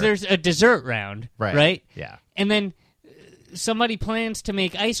 No, because maker. there's a dessert round, right? Yeah. And then somebody plans to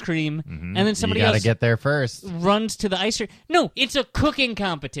make ice cream, and then somebody you gotta else get there first. runs to the ice cream. No, it's a cooking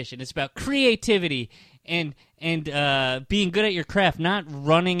competition. It's about creativity and being good at your craft, not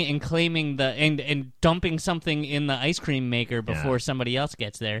running and claiming and dumping something in the ice cream maker before somebody else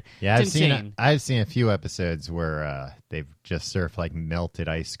gets there. Yeah, It's insane. I've seen a few episodes where they've just served like melted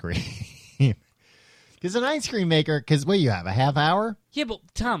ice cream. Because an ice cream maker, because what you have, a half hour? Yeah, but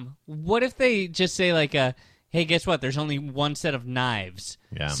Tom, what if they just say like, "Hey, guess what? There's only one set of knives."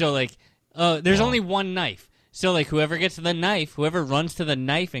 Yeah. So like, there's only one knife. So like, whoever gets the knife, whoever runs to the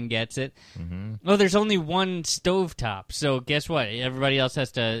knife and gets it. Oh, there's only one stovetop. So guess what? Everybody else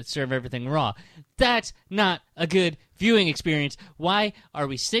has to serve everything raw. That's not a good viewing experience. Why are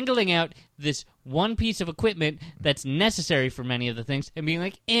we singling out this one piece of equipment that's necessary for many of the things and being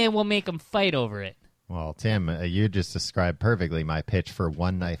like, we'll make them fight over it? Well, Tim, you just described perfectly my pitch for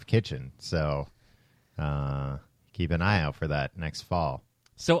One Knife Kitchen. So keep an eye out for that next fall.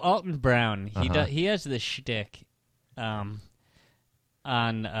 So Alton Brown, he has this shtick on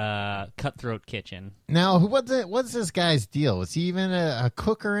Cutthroat Kitchen. Now, what's this guy's deal? Was he even a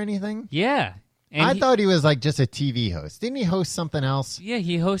cook or anything? Yeah. And I thought he was like just a TV host. Didn't he host something else? Yeah,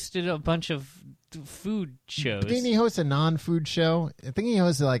 he hosted a bunch of food shows. Didn't he host a non-food show? I think he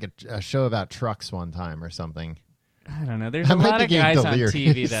hosted like a show about trucks one time or something. I don't know. There's I a might lot be of getting guys on delirious.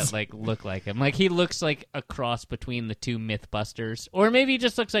 TV that like look like him. Like he looks like a cross between the 2 Mythbusters, or maybe he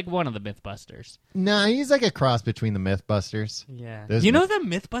just looks like one of the Mythbusters. No, he's like a cross between the Mythbusters. Yeah. There's You know the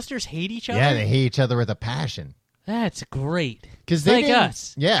Mythbusters hate each other? Yeah, they hate each other with a passion. That's great. Because they like didn't-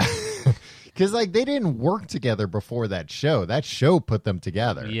 us. Yeah. Because like they didn't work together before that show. That show put them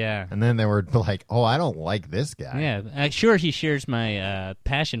together. Yeah. And then they were like, "Oh, I don't like this guy." Yeah. Sure, he shares my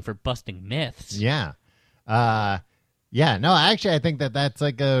passion for busting myths. Yeah. Yeah. No, actually, I think that's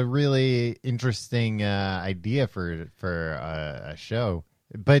like a really interesting idea for a show.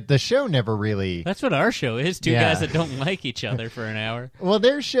 But the show never really. That's what our show is. 2 Yeah. guys that don't like each other for an hour. Well,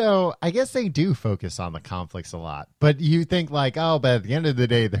 their show, I guess they do focus on the conflicts a lot. But you think like, oh, but at the end of the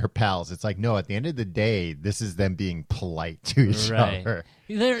day, they're pals. It's like, no, at the end of the day, this is them being polite to each other.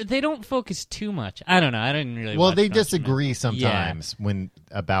 They don't focus too much. I don't know. I didn't really. Well, watch they much of it. disagree sometimes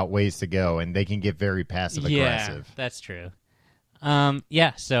about ways to go, and they can get very passive aggressive. Yeah, that's true.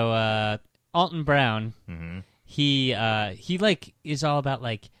 So Alton Brown, he like is all about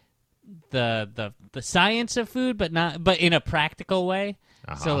like the science of food, but in a practical way.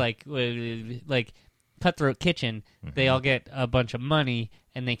 So like Cutthroat Kitchen, they all get a bunch of money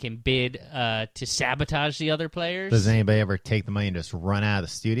and they can bid to sabotage the other players. Does anybody ever take the money and just run out of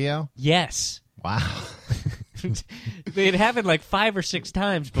the studio? Yes. Wow. It happened like 5 or 6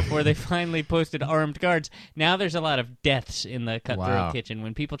 times before they finally posted armed guards. Now there's a lot of deaths in the Cutthroat Kitchen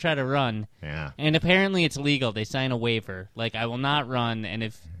when people try to run. Yeah. And apparently it's legal. They sign a waiver. Like, I will not run, and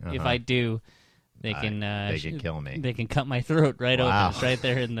if I do, they can kill me. They can cut my throat right Wow. open. It's right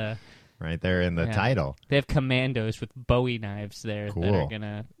there in the Right there in the Yeah. title. They have commandos with Bowie knives there that Cool. are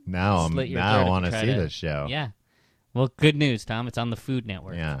gonna Now slit your I throat if want you to try see this show. Yeah. Well, good news, Tom. It's on the Food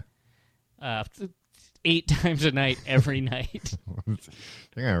Network. Yeah. 8 times a night, every night.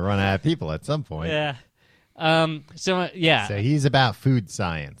 They're going to run out of people at some point. Yeah. So he's about food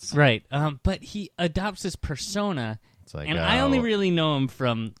science. right. But he adopts this persona, It's like, and I only oh, really know him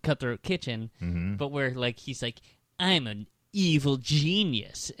from Cutthroat Kitchen. Mm-hmm. But where like he's like, I'm an evil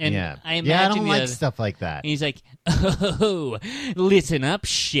genius, and yeah. I I imagine don't the like other- stuff like that. And he's like, oh, listen up,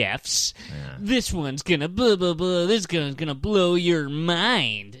 chefs. Yeah. This one's gonna blah, blah, blah. This one's gonna blow your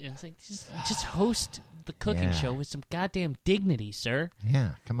mind. And it's like, just host the cooking Yeah. show with some goddamn dignity, sir.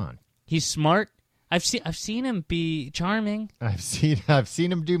 Yeah, come on. He's smart. I've seen him be charming. I've seen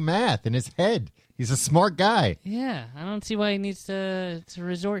him do math in his head. He's a smart guy. Yeah, I don't see why he needs to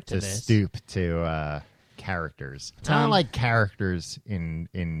resort to To this. stoop to characters. I Tom- don't like characters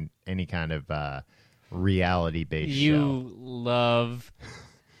in any kind of reality based show. You love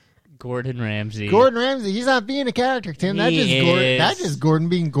Gordon Ramsay. Gordon Ramsay, he's not being a character, Tim. That's He just Gordon. is. That's just Gordon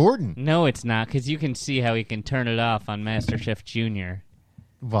being Gordon. No, it's not, because you can see how he can turn it off on MasterChef Junior.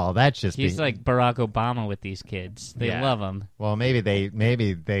 Well, that's just He's being, like Barack Obama with these kids. They Yeah. love him. Well, maybe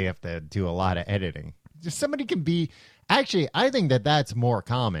they have to do a lot of editing. Just somebody can be. Actually, I think that's more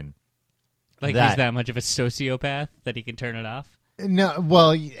common. Like he's that much of a sociopath that he can turn it off. No,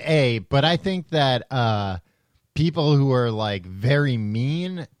 well, but I think that people who are like very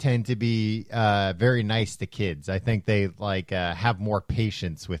mean tend to be very nice to kids. I think they like have more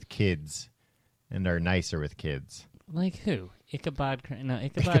patience with kids and are nicer with kids. Like who? Ichabod Crane. No,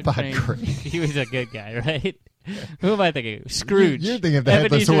 Ichabod Crane. Crane. He was a good guy, right? Who am I thinking of? Scrooge. You're thinking of the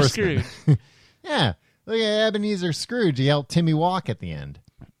Headless Ebenezer Horseman. Scrooge. Yeah, look at Ebenezer Scrooge. He helped Timmy walk at the end.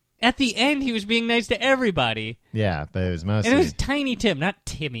 At the end, he was being nice to everybody. Yeah, but it was mostly And it was Tiny Tim, not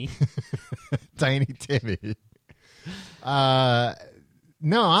Timmy. Tiny Timmy.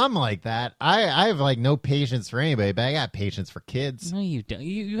 No, I'm like that. I have like no patience for anybody, but I got patience for kids. No, you don't.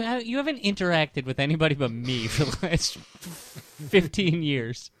 You haven't interacted with anybody but me for the last 15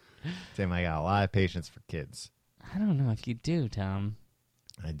 years. Tim, I got a lot of patience for kids. I don't know if you do, Tom.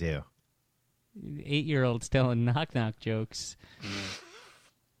 I do. 8-year-olds telling knock-knock jokes.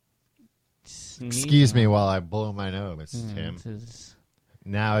 Excuse me while I blow my nose, Tim. This is-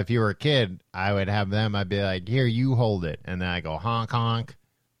 Now, if you were a kid, I would have them. I'd be like, here, you hold it. And then I go, honk, honk.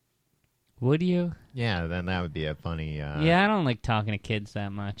 Would you? Yeah, then that would be a funny... Yeah, I don't like talking to kids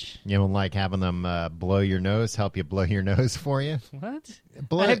that much. You don't like having them blow your nose, help you blow your nose for you? What?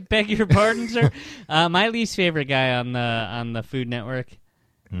 Blow I beg your pardon, sir. My least favorite guy on the Food Network,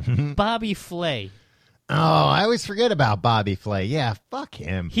 Bobby Flay. Oh, I always forget about Bobby Flay. Yeah, fuck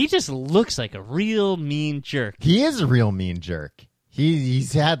him. He just looks like a real mean jerk. He is a real mean jerk.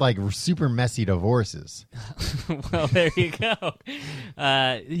 He's had like super messy divorces. Well, there you go.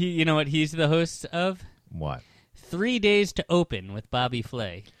 You know what he's the host of? What? 3 Days to Open with Bobby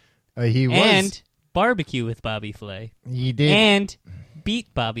Flay. He was. And Barbecue with Bobby Flay. He did. And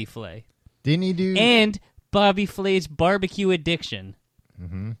Beat Bobby Flay. Didn't he do? And Bobby Flay's Barbecue Addiction.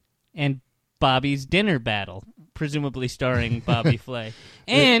 Mm-hmm. And Bobby's Dinner Battle, presumably starring Bobby Flay.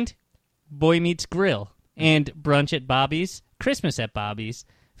 And Boy Meets Grill. And Brunch at Bobby's, Christmas at Bobby's,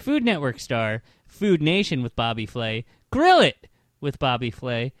 Food Network star, Food Nation with Bobby Flay, Grill It with Bobby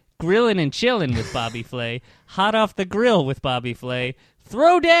Flay, Grillin' and Chillin' with Bobby Flay, Hot Off the Grill with Bobby Flay,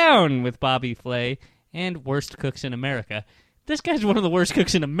 Throw Down with Bobby Flay, and Worst Cooks in America. This guy's one of the worst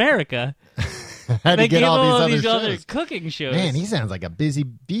cooks in America. Had to They get give all all these these other other shows. cooking shows. Man, he sounds like a busy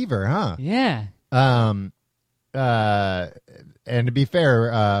beaver, huh? Yeah. And to be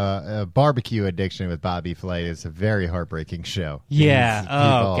fair, Barbecue Addiction with Bobby Flay is a very heartbreaking show. Yeah. These Oh,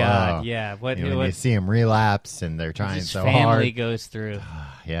 people, God. Yeah. What, You know, when what you see him relapse and they're trying his so family hard. goes through.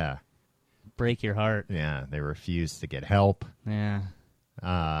 Yeah. Break your heart. Yeah. They refuse to get help. Yeah.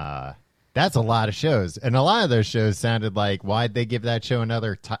 That's a lot of shows. And a lot of those shows sounded like, why'd they give that show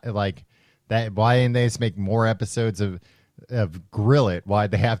another, like, that? Why didn't they just make more episodes of Grill It?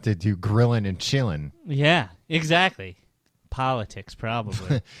 Why'd they have to do Grillin' and Chillin'? Yeah, exactly. Politics,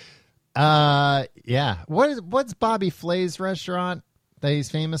 probably. Yeah. What's Bobby Flay's restaurant that he's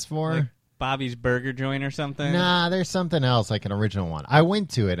famous for? Like Bobby's Burger Joint or something? Nah, there's something else, like an original one. I went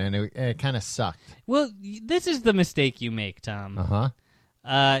to it, and it kind of sucked. Well, this is the mistake you make, Tom. Uh-huh.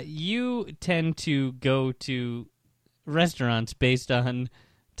 You tend to go to restaurants based on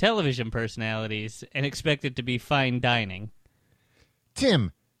television personalities and expect it to be fine dining.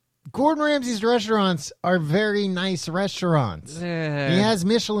 Tim, Gordon Ramsay's restaurants are very nice restaurants. He has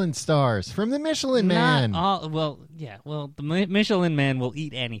Michelin stars from the Michelin Man. Not all, well, yeah. Well, the Michelin Man will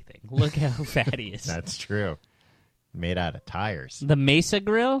eat anything. Look how fat he is. That's true. Made out of tires. The Mesa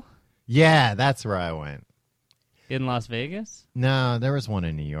Grill Yeah, that's where I went. in Las Vegas. No, there was one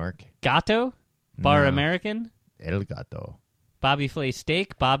in New York. Gato, Bar No. American, El Gato. Bobby Flay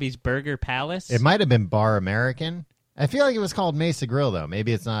Steak, Bobby's Burger Palace. It might have been Bar American. I feel like it was called Mesa Grill, though.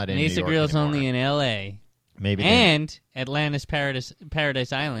 Maybe it's not in New Mesa York Grill's anymore. only in L.A. Maybe and Atlantis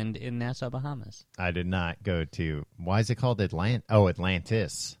Paradise Island in Nassau, Bahamas. I did not go to. Why is it called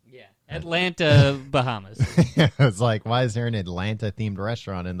Atlantis? Yeah, Atlanta, Bahamas. I was like, why is there an Atlanta-themed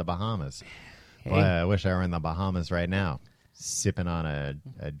restaurant in the Bahamas? Hey. Boy, I wish I were in the Bahamas right now, sipping on a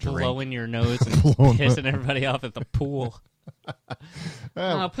drink. Blowing your nose and Blowing pissing everybody off at the pool.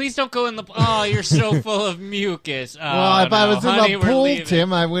 Oh, please don't go in the. Oh, you're so full of mucus. Oh, Well, if I no, was honey, in the we're pool, leaving.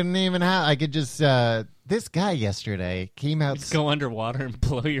 Tim, I wouldn't even have. I could just. This guy yesterday came out. Go underwater and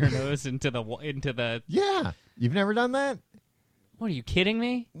blow your nose into the. Yeah, you've never done that. What are you kidding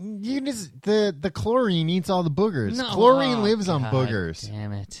me? You just the chlorine eats all the boogers. No. Chlorine Oh, lives on God boogers.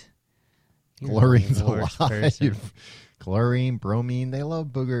 Damn it! Chlorine's the worst person. alive. Chlorine, bromine, they love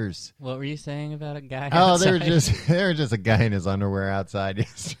boogers. What were you saying about a guy? Oh, outside? they were just a guy in his underwear outside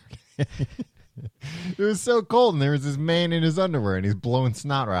yesterday. It was so cold, and there was this man in his underwear, and he's blowing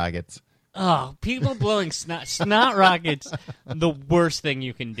snot rockets. Oh, people blowing snot rockets, the worst thing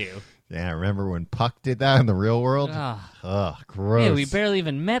you can do. Yeah, remember when Puck did that in the real world? Oh. Ugh, gross. Yeah, we barely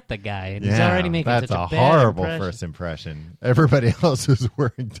even met the guy, and he's Yeah, already making that's such a a bad horrible impression. first impression. Everybody else was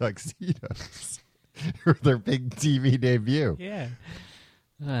wearing tuxedos for their big TV debut. Yeah.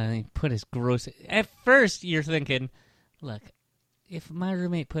 He put his gross... At first, you're thinking, look, if my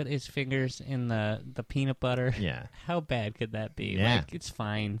roommate put his fingers in the peanut butter, Yeah. how bad could that be? Yeah. Like, it's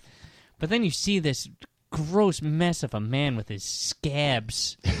fine. But then you see this gross mess of a man with his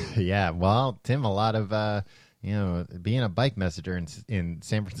scabs. Yeah, well, Tim, a lot of, being a bike messenger in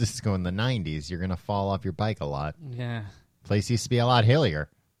San Francisco in the 90s, you're going to fall off your bike a lot. Yeah. Place used to be a lot hillier.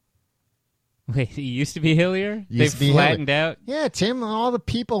 Wait, he used to be hillier? Used to They be flattened out? Yeah, Tim, all the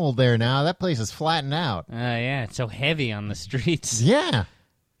people there now, that place is flattened out. Yeah, it's so heavy on the streets. Yeah.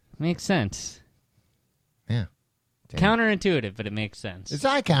 Makes sense. Yeah. Damn. Counterintuitive, but it makes sense. It's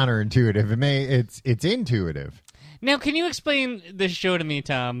not counterintuitive. It's intuitive. Now, can you explain this show to me,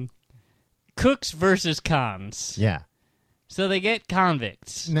 Tom? Cooks versus cons. Yeah. So they get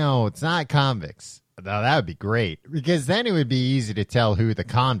convicts. No, it's not convicts. No, that would be great because then it would be easy to tell who the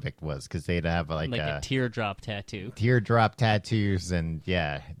convict was because they'd have like a teardrop tattoo. teardrop tattoos and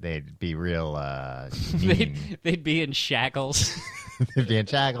yeah, they'd be real mean. They'd be in shackles. They'd be in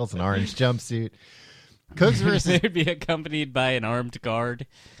shackles, an orange jumpsuit. Cooks versus They'd be accompanied by an armed guard,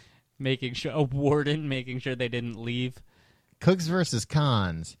 a warden, making sure they didn't leave. Cooks versus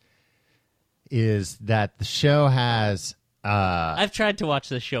Cons is that the show has I've tried to watch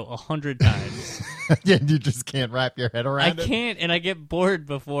this show 100 times. yeah, you just can't wrap your head I around it. can't, and I get bored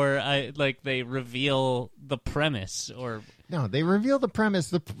before they reveal the premise or. No, they reveal the premise.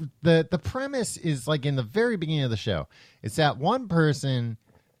 The premise is like in the very beginning of the show. It's that one person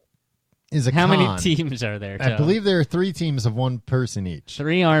is a How con. many teams are there? I Tom? believe there are 3 teams of one person each.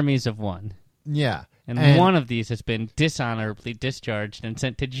 3 armies of one. Yeah. And one of these has been dishonorably discharged and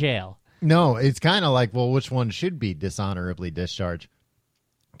sent to jail. No, it's kind of like, well, which one should be dishonorably discharged?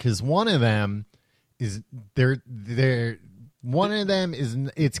 Because one of them is one of them is.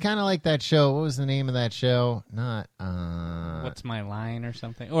 It's kind of like that show. What was the name of that show? Not. What's my line or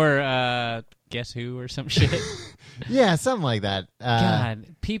something? Or Guess Who or some shit. Yeah, something like that. God,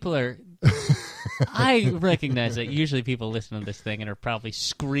 people are. I recognize that usually people listen to this thing and are probably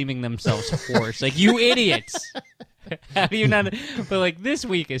screaming themselves hoarse. Like, you idiots! How do you not? But, like, this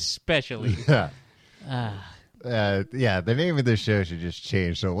week especially. Yeah. Yeah, the name of the show should just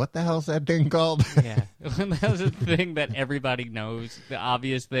change. So what the hell's that thing called? Yeah. That was a thing that everybody knows, the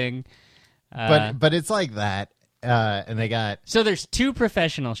obvious thing. But it's like that. And they got So there's 2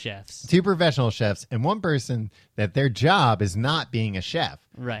 professional chefs. 2 professional chefs and one person that their job is not being a chef.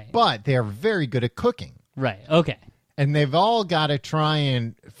 Right. But they're very good at cooking. Right. Okay. And they've all got to try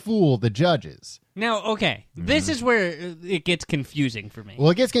and fool the judges. Now, okay. This is where it gets confusing for me.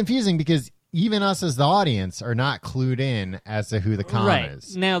 Well, it gets confusing because even us as the audience are not clued in as to who the con right.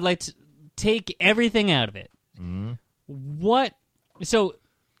 is. Now, let's take everything out of it. What? So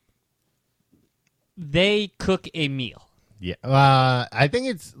they cook a meal. Yeah. I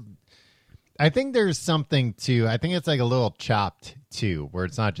think there's something to. I think it's like a little chopped too, where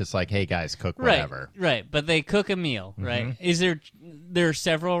it's not just like, "Hey guys, cook whatever." Right. But they cook a meal, right? Is there are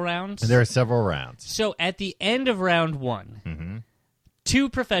several rounds? There are several rounds. So at the end of round 1, 2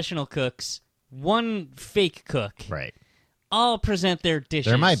 professional cooks, 1 fake cook, Right. all present their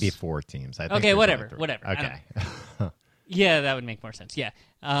dishes. There might be 4 teams. I think Okay, there's whatever. only 3. Okay. Yeah, that would make more sense. Yeah,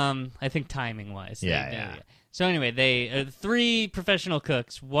 I think timing wise. Yeah. So anyway, they 3 professional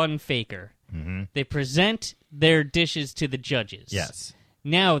cooks, 1 faker. They present their dishes to the judges. Yes.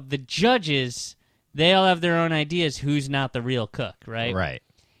 Now the judges, they all have their own ideas. Who's not the real cook, right? Right.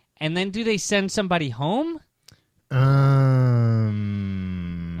 And then do they send somebody home? Oh,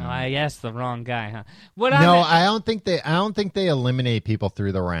 I asked the wrong guy, huh? I don't think they eliminate people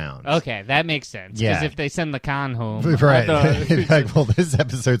through the rounds. Okay, that makes sense. Because Yeah. if they send the con home, Right. Like, well, this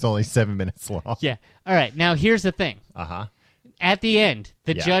episode's only 7 minutes long. Yeah. All right. Now here's the thing. Uh-huh. At the end,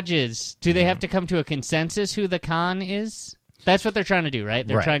 the Yeah. judges, do they have to come to a consensus who the con is? That's what they're trying to do, right?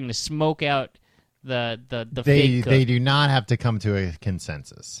 They're Right. trying to smoke out the They fake cook. they do not have to come to a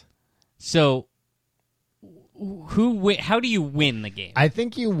consensus. So how do you win the game? I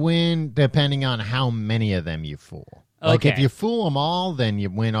think you win depending on how many of them you fool. Like if Okay. you fool them all, then you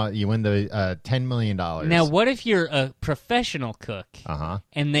win. You win the $10 million. Now, what if you're a professional cook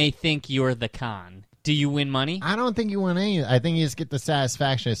and they think you're the con? Do you win money? I don't think you win any. I think you just get the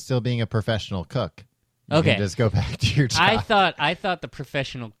satisfaction of still being a professional cook. You Okay. can just go back to your job. I thought the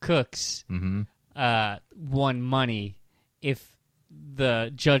professional cooks won money if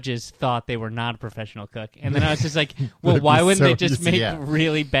the judges thought they were not a professional cook. And then I was just like, well, That'd why be wouldn't so they just easy, make yeah.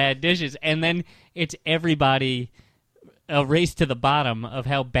 really bad dishes? And then it's everybody a race to the bottom of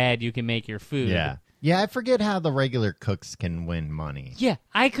how bad you can make your food. Yeah. Yeah, I forget how the regular cooks can win money. Yeah,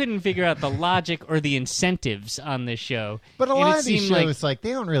 I couldn't figure out the logic or the incentives on this show. But a And lot it of these seemed shows, like, they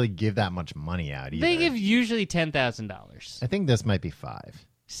don't really give that much money out either. they give usually $10,000. I think this might be 5.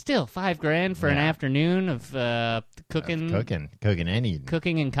 Still, $5,000 for an Yeah. afternoon of cooking, Cooking and eating.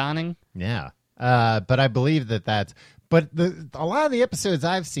 cooking and conning. Yeah. But I believe that's... But a lot of the episodes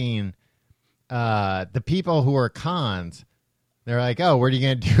I've seen, the people who are cons, they're like, oh, what are you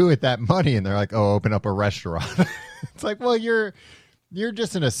going to do with that money? And they're like, oh, open up a restaurant. It's like, well, you're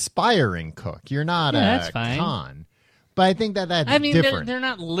just an aspiring cook. You're not Yeah, a that's fine. con. But I think that's I mean, different. they're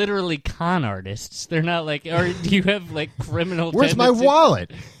not literally con artists. They're not like, or do you have like criminal Where's my tendencies?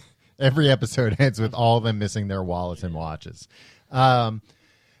 wallet? Every episode ends with all of them missing their wallets and watches.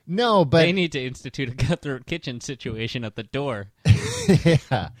 No, but They need to institute a cutthroat kitchen situation at the door.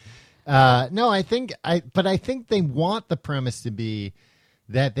 yeah. No, I think they want the premise to be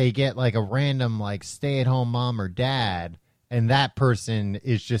that they get like a random like stay-at-home mom or dad, and that person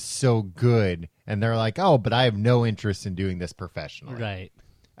is just so good, and they're like, oh, but I have no interest in doing this professionally. Right.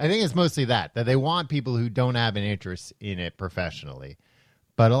 I think it's mostly that they want people who don't have an interest in it professionally.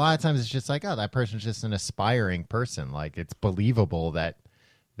 But a lot of times it's just like, oh, that person's just an aspiring person. Like, it's believable that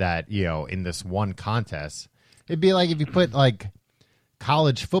in this one contest, it'd be like if you put like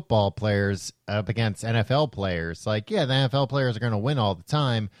college football players up against NFL players. Like, yeah, the NFL players are going to win all the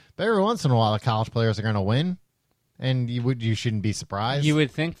time, but every once in a while the college players are going to win, and you shouldn't be surprised. You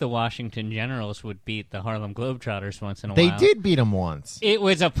would think the Washington Generals would beat the Harlem Globetrotters once in a They while. did beat them once. It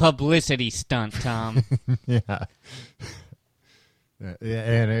was a publicity stunt, Tom. Yeah.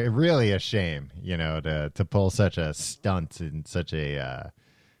 And it really a shame, to pull such a stunt and such a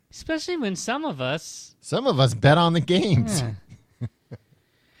Especially when some of us... some of us bet on the games. Yeah.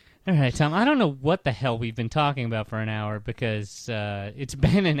 All right, Tom, I don't know what the hell we've been talking about for an hour because it's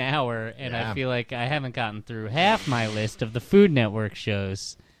been an hour, and Yeah. I feel like I haven't gotten through half my list of the Food Network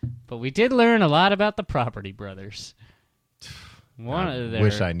shows. But we did learn a lot about the Property Brothers. One I of their...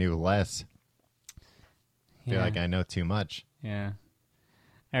 wish I knew less. Feel Yeah. like I know too much. Yeah.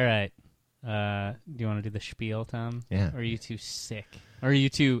 All right. Do you want to do the spiel, Tom? Yeah. Or are you too sick? Or are you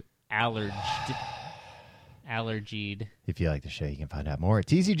too allergied? If you like the show, you can find out more at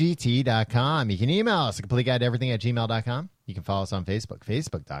tcgt.com. You can email us, a complete guide to everything at gmail.com. You can follow us on Facebook,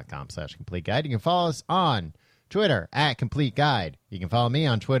 facebook.com/complete guide. You can follow us on Twitter at complete guide. You can follow me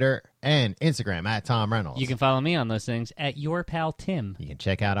on Twitter and Instagram at Tom Reynolds. You can follow me on those things at your pal Tim. You can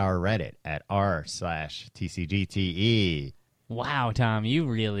check out our Reddit at r/tcgte. Wow, Tom, you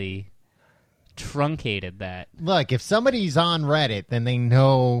really truncated that. Look, if somebody's on Reddit, then they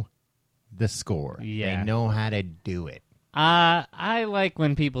know the score. Yeah. They know how to do it. I like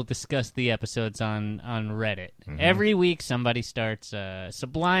when people discuss the episodes on Reddit. Every week somebody starts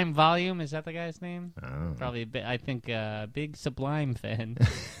Sublime Volume. Is that the guy's name? Oh. Probably, I think a big Sublime fan.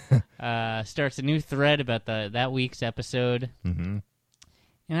 Starts a new thread about that week's episode. Mm-hmm.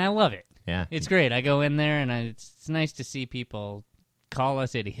 And I love it. Yeah. It's great. I go in there, and it's nice to see people call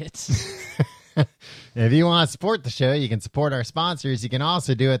us idiots. If you want to support the show, you can support our sponsors. You can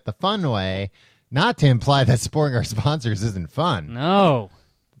also do it the fun way, not to imply that supporting our sponsors isn't fun. No.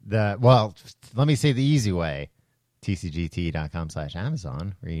 Well, let me say the easy way.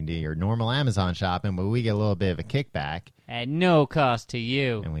 tcgt.com/Amazon, where you can do your normal Amazon shopping, but we get a little bit of a kickback, At no cost to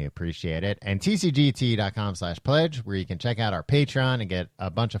you. and we appreciate it. And tcgt.com/pledge, where you can check out our Patreon and get a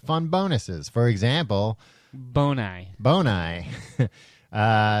bunch of fun bonuses. For example, Boni.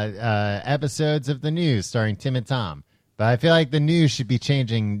 episodes of the news starring Tim and Tom. But I feel like the news should be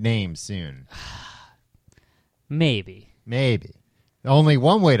changing names soon. Maybe. Maybe. Only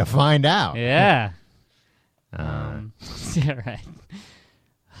one way to find out. Yeah. Uh, Yeah, right.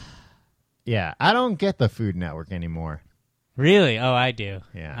 Yeah, I don't get the Food Network anymore. Really? Oh, I do.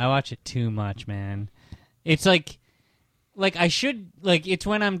 Yeah. I watch it too much, man. It's like I should, it's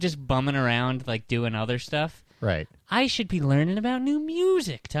when I'm just bumming around, doing other stuff. Right. I should be learning about new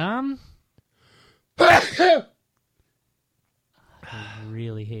music, Tom. I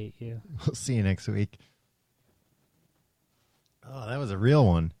really hate you. We'll see you next week. Oh, that was a real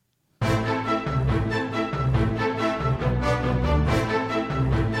one.